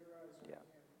 get our eyes on him.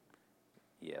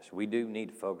 Yes, we do need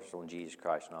to focus on Jesus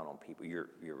Christ, not on people. You're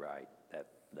right.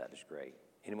 That is great.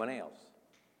 Anyone else?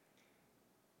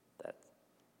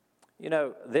 You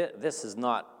know, this is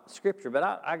not scripture, but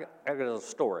I got a little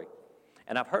story.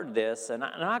 And I've heard this, and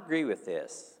I agree with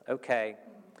this. Okay,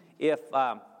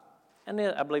 and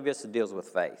I believe this deals with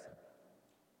faith.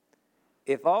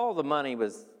 If all the money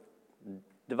was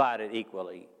divided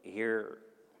equally here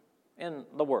in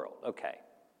the world, okay,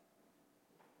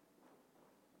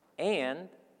 and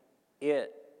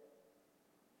it,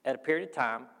 at a period of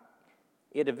time,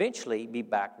 it'd eventually be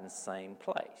back in the same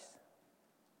place.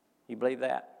 You believe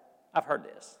that? I've heard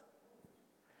this.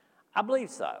 I believe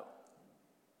so.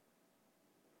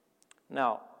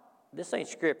 Now, this ain't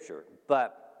scripture,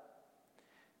 but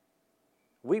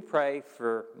we pray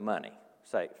for money,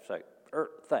 say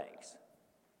things.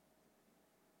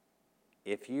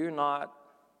 If you're not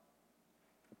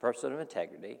a person of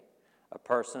integrity, a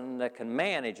person that can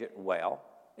manage it well,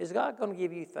 is God going to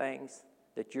give you things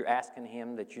that you're asking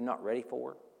Him that you're not ready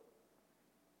for?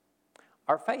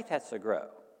 Our faith has to grow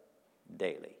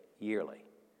daily, yearly,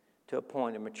 to a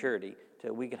point of maturity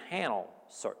till we can handle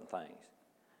certain things.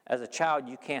 As a child,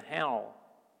 you can't handle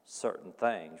certain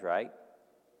things, right?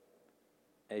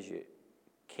 As you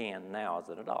can now as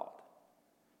an adult.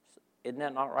 Isn't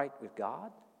that not right with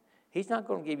God? He's not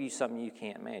going to give you something you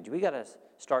can't manage. We got to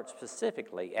start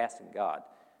specifically asking God,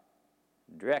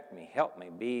 direct me, help me,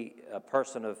 be a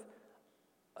person of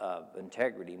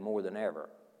integrity more than ever.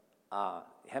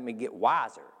 Help me get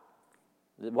wiser.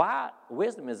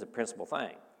 Wisdom is the principal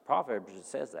thing. Proverbs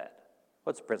says that.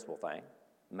 What's the principal thing?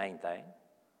 Main thing?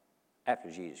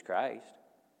 After Jesus Christ.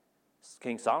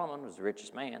 King Solomon was the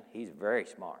richest man. He's very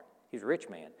smart. He's a rich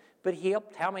man. But he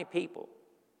helped how many people?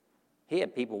 He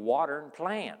had people watering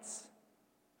plants,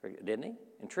 didn't he?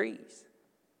 And trees.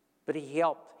 But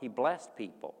he blessed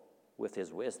people with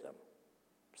his wisdom.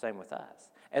 Same with us.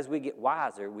 As we get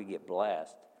wiser, we get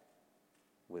blessed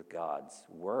with God's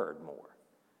word more,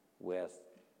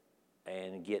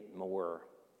 and get more,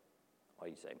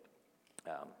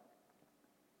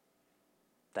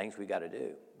 things we got to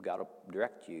do. God will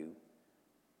direct you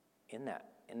in that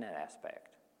aspect.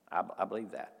 I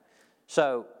believe that.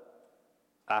 So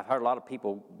I've heard a lot of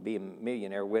people be a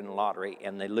millionaire, win the lottery,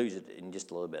 and they lose it in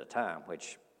just a little bit of time,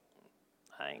 which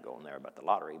I ain't going there about the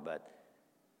lottery, but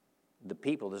the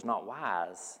people that's not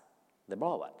wise, they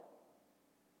blow it.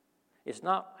 It's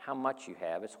not how much you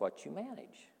have, it's what you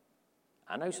manage.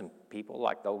 I know some people,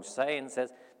 like the old saying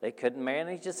says, they couldn't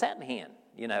manage a satin hen,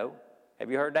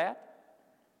 Have you heard that?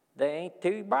 They ain't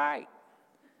too bright.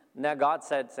 Now, God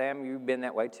said, Sam, you've been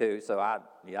that way too, so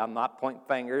I'm not pointing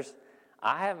fingers.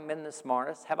 I haven't been the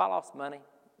smartest. Have I lost money?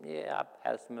 Yeah, I've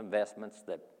had some investments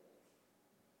that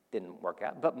didn't work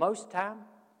out, but most of the time.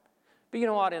 But you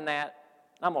know what, in that,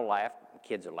 I'm going to laugh. The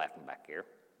kids are laughing back here.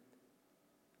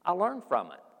 I learned from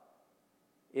it.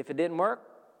 If it didn't work,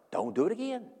 don't do it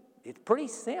again. It's pretty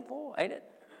simple, ain't it?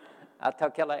 I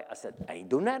tell Kelly, I said, I ain't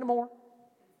doing that anymore.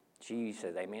 She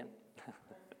says, amen.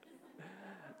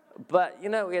 But,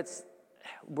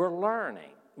 we're learning.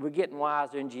 We're getting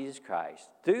wiser in Jesus Christ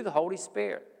through the Holy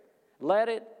Spirit. Let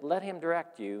Him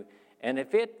direct you. And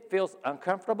if it feels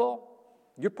uncomfortable,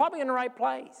 you're probably in the right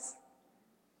place.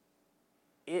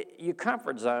 Your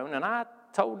comfort zone, and I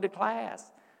told the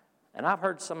class, and I've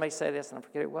heard somebody say this, and I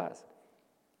forget who it was.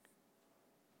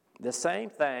 The same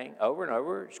thing over and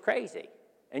over is crazy.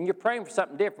 And you're praying for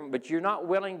something different, but you're not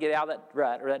willing to get out of that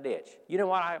rut or that ditch. You know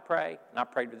what I pray? And I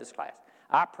prayed with this class.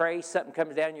 I pray something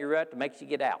comes down your rut that makes you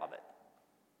get out of it.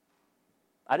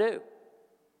 I do.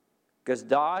 Because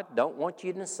God don't want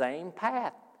you in the same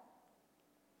path.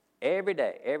 Every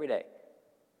day.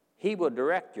 He will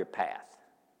direct your path.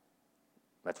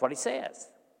 That's what He says.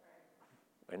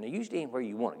 And it usually ain't where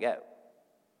you want to go.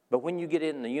 But when you get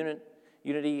in the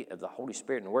unity of the Holy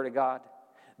Spirit and the Word of God,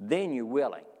 then you're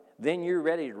willing. Then you're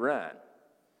ready to run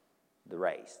the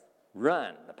race.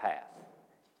 Run the path.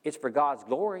 It's for God's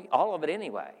glory, all of it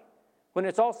anyway. When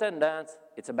it's all said and done,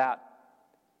 it's about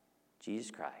Jesus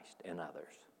Christ and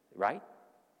others, right?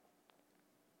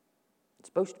 It's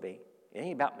supposed to be. It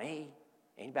ain't about me.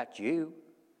 It ain't about you.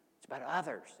 It's about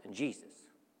others and Jesus.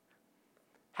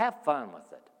 Have fun with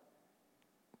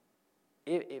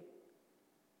it.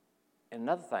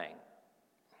 Another thing,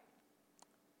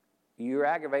 you're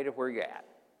aggravated where you're at.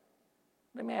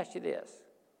 Let me ask you this.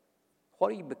 What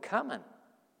are you becoming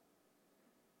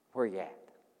where you're at?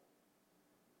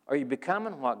 Are you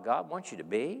becoming what God wants you to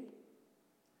be?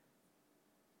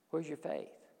 Where's your faith?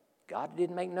 God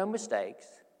didn't make no mistakes.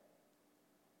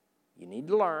 You need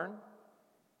to learn,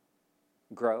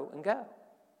 grow, and go,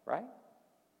 right?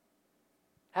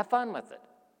 Have fun with it.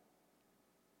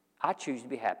 I choose to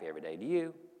be happy every day. Do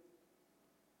you?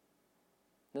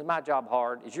 Is my job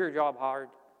hard? Is your job hard?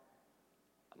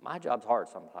 My job's hard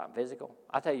sometimes, physical.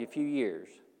 I'll tell you, a few years,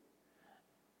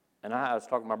 and I was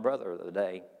talking to my brother the other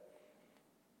day.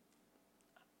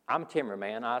 I'm a timber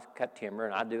man. I cut timber,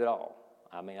 and I do it all.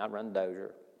 I run the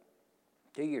dozer.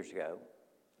 2 years ago,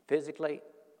 physically,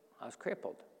 I was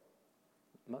crippled.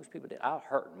 Most people did. I was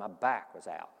hurting. My back was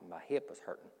out. My hip was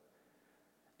hurting.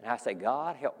 And I say,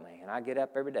 God, help me. And I get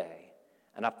up every day,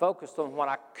 and I focused on what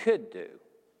I could do.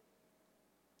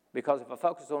 Because if I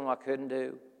focused on what I couldn't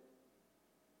do,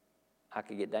 I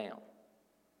could get down.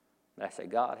 And I say,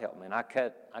 God, help me. And I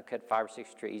cut 5 or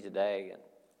 6 trees a day and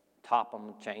top them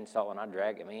with a chainsaw, and I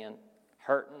drag them in,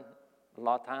 hurting a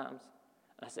lot of times.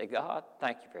 And I say, God,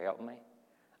 thank you for helping me.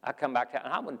 I come back out,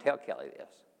 and I wouldn't tell Kelly this.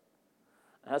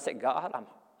 And I said, God,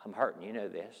 I'm hurting. You know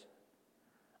this.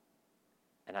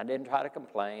 And I didn't try to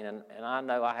complain, and I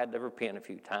know I had to repent a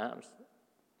few times.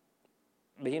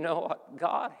 But you know what?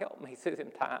 God helped me through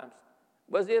them times.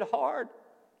 Was it hard?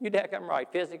 You damn right.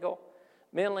 Physical?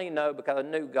 Mentally, no, because I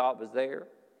knew God was there.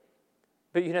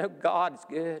 But you know, God's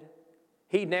good.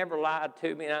 He never lied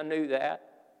to me, and I knew that.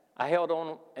 I held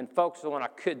on and focused on what I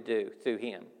could do through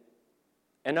Him.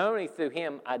 And only through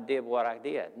Him I did what I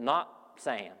did, not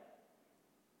Sam.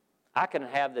 I can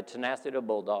have the tenacity of a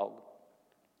bulldog,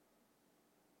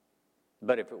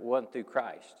 but if it wasn't through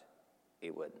Christ,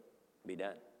 it wouldn't be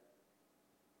done.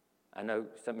 I know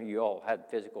some of you all had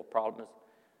physical problems,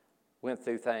 went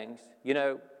through things. You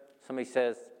know, somebody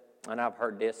says, and I've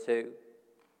heard this too,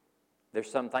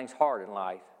 there's some things hard in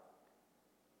life.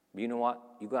 But you know what?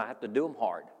 You're going to have to do them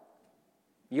hard.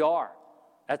 You are.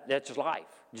 That's just life.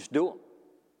 Just do them.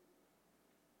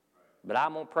 But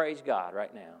I'm going to praise God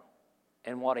right now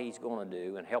and what He's going to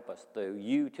do and help us through.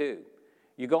 You too.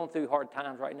 You're going through hard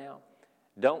times right now.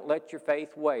 Don't let your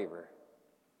faith waver.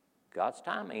 God's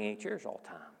timing ain't yours all the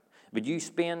time. But you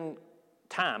spend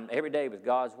time every day with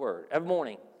God's Word. Every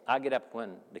morning, I get up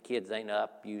when the kids ain't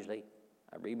up, usually.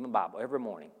 I read my Bible every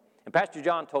morning. And Pastor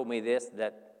John told me this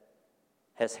that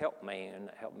has helped me and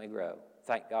helped me grow.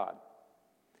 Thank God.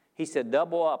 He said,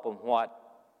 double up on what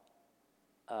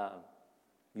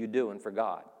you're doing for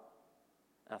God.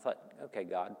 And I thought, okay,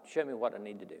 God, show me what I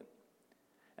need to do.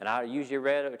 And I usually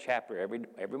read a chapter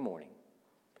every morning.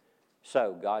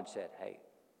 So God said, hey,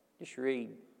 just read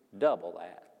double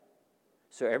that.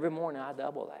 So every morning I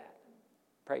double that.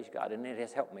 Praise God. And it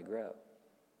has helped me grow.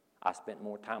 I spent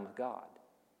more time with God.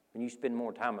 When you spend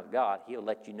more time with God, He'll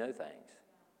let you know things.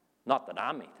 Not that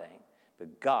I'm anything,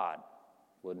 but God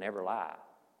will never lie.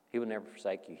 He will never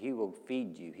forsake you. He will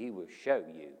feed you. He will show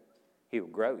you. He will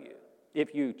grow you.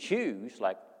 If you choose,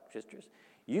 like sisters,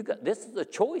 this is a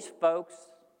choice, folks.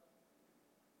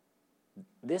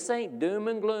 This ain't doom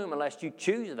and gloom unless you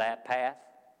choose that path.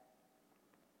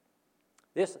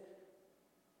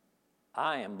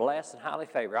 I am blessed and highly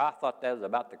favored. I thought that was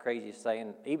about the craziest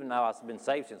saying, even though I've been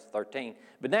saved since 13.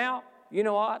 But now, you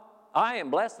know what? I am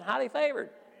blessed and highly favored.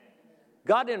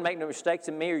 God didn't make no mistakes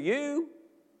in me or you.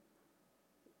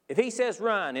 If He says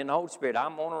run in the Holy Spirit,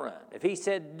 I'm going to run. If He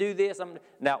said do this,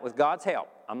 now with God's help,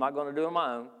 I'm not going to do it on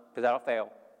my own because that'll fail.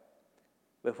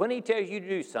 But when He tells you to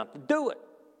do something, do it.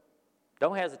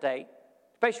 Don't hesitate,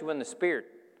 especially when the Spirit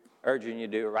urging you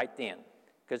to do it right then,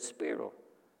 because the Spirit will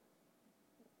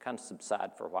kind of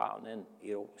subside for a while and then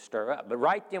it'll stir up. But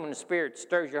right then when the Spirit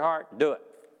stirs your heart, do it.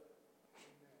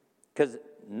 Because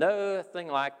nothing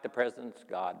like the presence of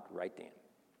God right then.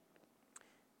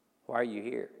 Why are you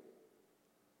here?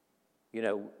 You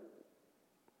know,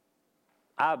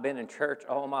 I've been in church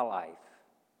all my life.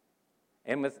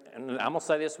 And I'm going to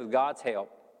say this with God's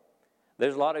help.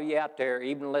 There's a lot of you out there,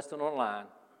 even listening online.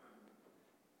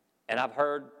 And I've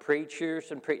heard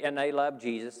preachers and they love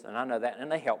Jesus, and I know that,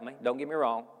 and they help me. Don't get me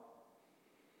wrong.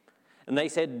 And they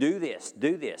said, do this,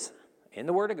 do this. In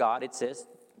the Word of God, it says,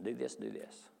 do this, do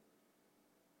this.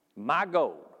 My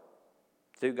goal,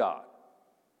 through God,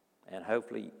 and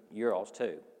hopefully yours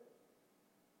too.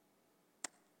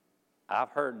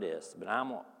 I've heard this, but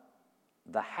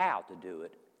the how to do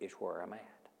it is where I'm at.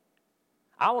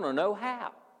 I want to know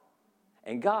how.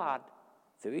 And God,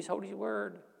 through His Holy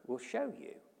Word, will show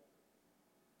you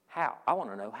how. I want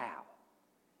to know how.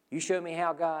 You show me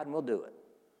how, God, and we'll do it.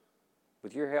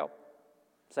 With your help,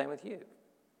 same with you.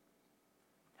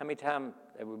 How many times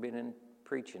have we been in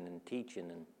preaching and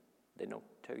teaching and they don't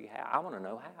tell you how? I want to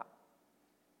know how.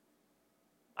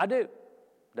 I do.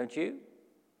 Don't you?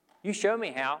 You show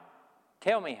me how.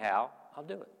 Tell me how. I'll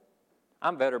do it.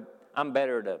 I'm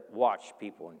better to watch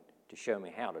people and to show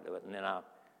me how to do it, and then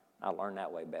I learn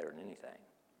that way better than anything.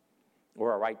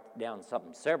 Or I write down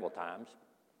something several times,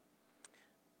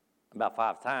 about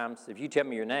 5 times. If you tell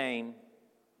me your name,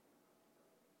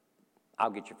 I'll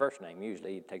get your first name.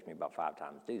 Usually it takes me about 5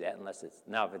 times to do that, unless if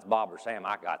it's Bob or Sam,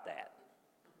 I got that.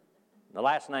 The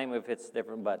last name, if it's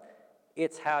different, but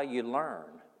it's how you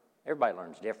learn. Everybody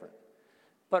learns different.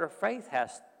 But our faith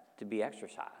has to be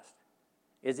exercised.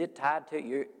 Is it tied to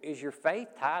your? Is your faith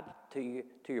tied to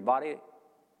your body?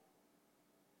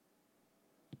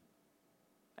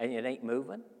 And it ain't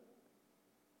moving?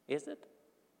 Is it?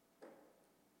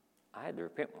 I had to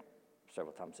repent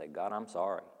several times and say, God, I'm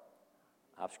sorry.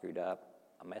 I've screwed up.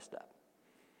 I messed up.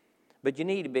 But you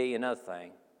need to be another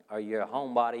thing. Are you a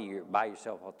homebody? You're by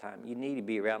yourself all the time. You need to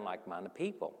be around like-minded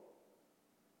people.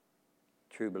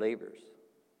 True believers.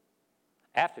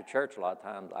 After church, a lot of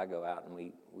times I go out and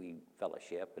we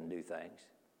fellowship and do things.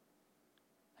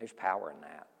 There's power in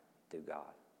that through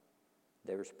God.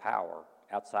 There's power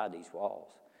outside these walls.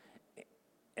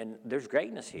 And there's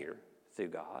greatness here through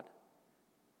God.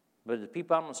 But do the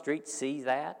people out on the street see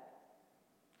that?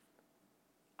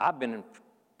 I've been in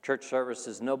church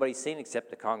services nobody's seen except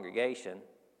the congregation.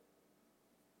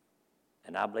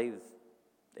 And I believe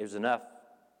there's enough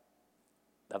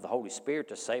of the Holy Spirit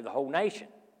to save the whole nation.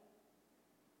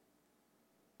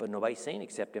 But nobody's seen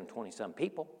except them 20-some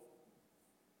people.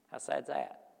 How sad's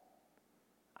that?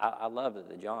 I love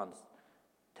that John's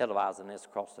televising this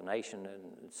across the nation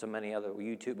and so many other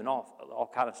YouTube and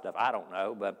all kind of stuff. I don't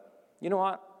know, but you know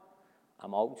what?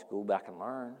 I'm old school, but I can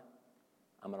learn.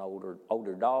 I'm an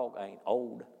older dog. I ain't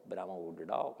old, but I'm an older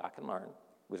dog. I can learn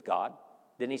with God.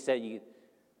 Didn't he say you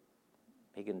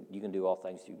can do all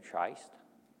things through Christ?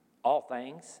 All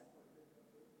things.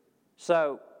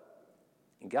 So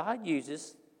God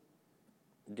uses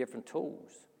different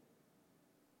tools.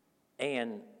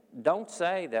 And don't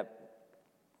say that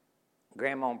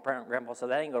grandma and grandpa said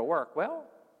that ain't going to work. Well,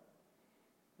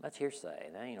 that's hearsay.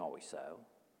 That ain't always so.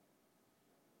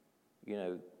 You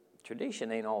know,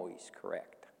 tradition ain't always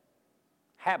correct.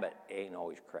 Habit ain't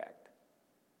always correct.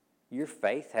 Your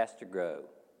faith has to grow.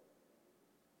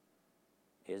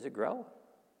 Is it growing?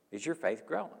 Is your faith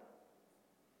growing?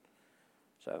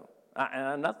 So,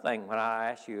 and another thing, when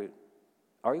I ask you,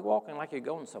 are you walking like you're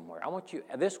going somewhere? I want you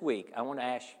this week. I want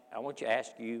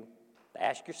you to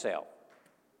ask yourself,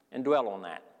 and dwell on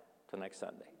that till next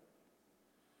Sunday.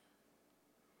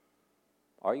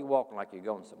 Are you walking like you're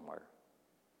going somewhere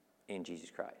in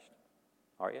Jesus Christ?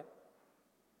 Are you?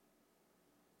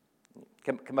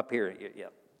 Come up here. Yeah.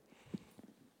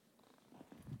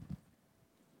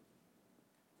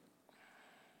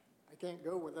 I can't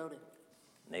go without him.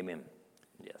 Amen.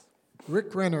 Yes.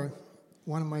 Rick Renner,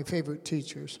 one of my favorite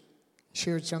teachers,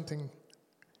 shared something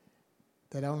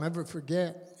that I'll never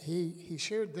forget. He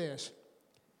shared this.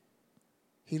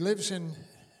 He lives in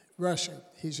Russia.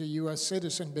 He's a U.S.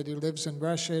 citizen, but he lives in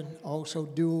Russia, also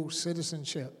dual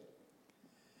citizenship.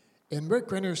 And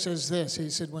Rick Renner says this. He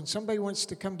said, when somebody wants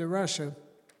to come to Russia,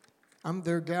 I'm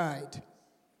their guide.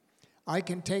 I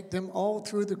can take them all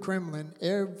through the Kremlin,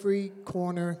 every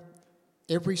corner,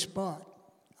 every spot.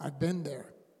 I've been there.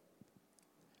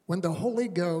 When the Holy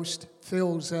Ghost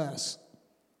fills us,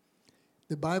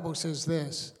 the Bible says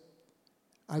this,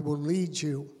 I will lead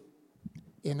you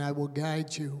and I will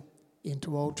guide you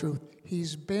into all truth.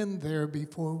 He's been there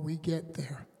before we get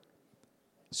there.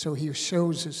 So he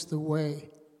shows us the way.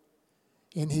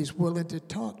 And he's willing to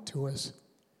talk to us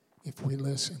if we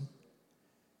listen.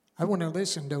 I want to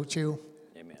listen, don't you?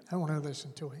 Amen. I want to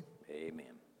listen to him.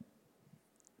 Amen.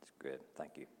 That's good.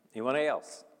 Thank you. Anyone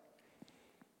else?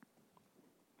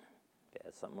 If you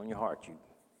have something on your heart, you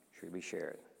should be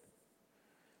sharing.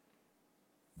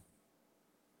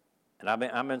 And I've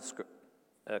been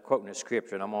quoting the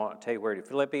scripture, and I'm going to tell you where it is.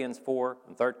 Philippians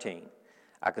 4:13.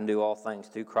 I can do all things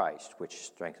through Christ, which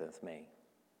strengtheneth me.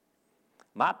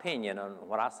 My opinion on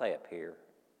what I say up here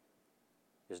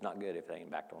is not good if it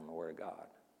ain't backed on the Word of God.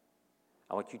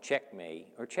 I want you to check me,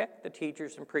 or check the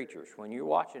teachers and preachers. When you're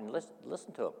watching,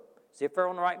 listen to them. See if they're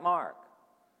on the right mark.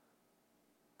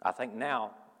 I think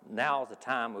now is the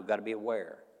time we've got to be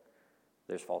aware.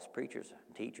 There's false preachers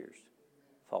and teachers.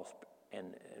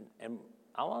 And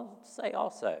I want to say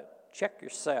also, check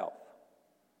yourself.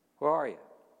 Where are you?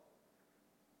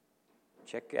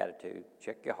 Check your attitude.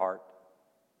 Check your heart.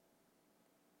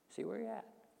 See where you're at.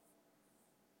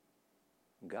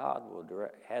 God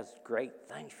has great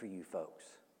things for you folks.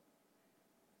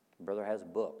 Brother has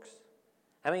books.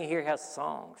 How many here has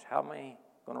songs? How many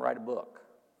going to write a book?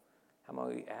 How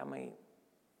many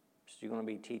you going to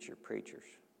be teacher, preachers?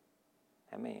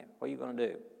 How many? What are you going to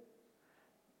do?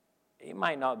 It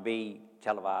might not be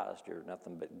televised or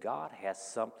nothing, but God has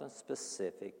something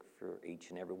specific for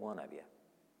each and every one of you.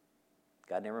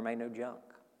 God never made no junk.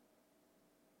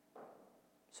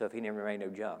 So if he never made no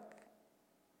junk,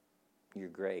 you're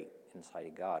great in the sight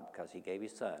of God because he gave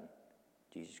his son,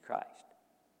 Jesus Christ.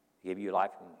 He gave you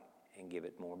life and give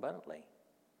it more abundantly.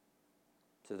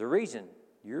 So the reason,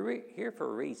 you're here for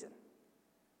a reason.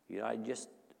 You're not just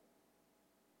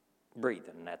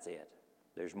breathing and that's it.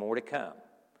 There's more to come.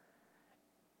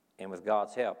 And with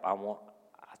God's help,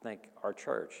 I think our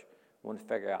church wants to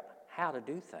figure out how to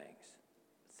do things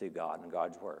through God and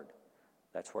God's Word.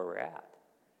 That's where we're at.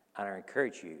 And I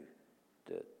encourage you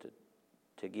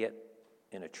to get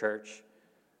in a church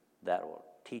that will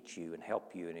teach you and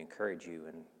help you and encourage you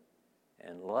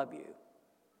and love you.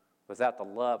 Without the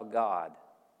love of God,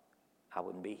 I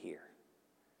wouldn't be here.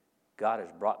 God has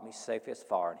brought me safe this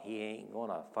far, and he ain't going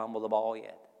to fumble the ball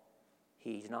yet.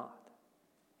 He's not.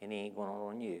 And he ain't going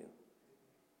on you.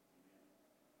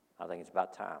 I think it's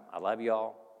about time. I love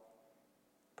y'all.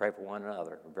 pray for one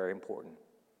another. Very important.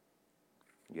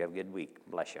 You have a good week.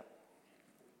 Bless you.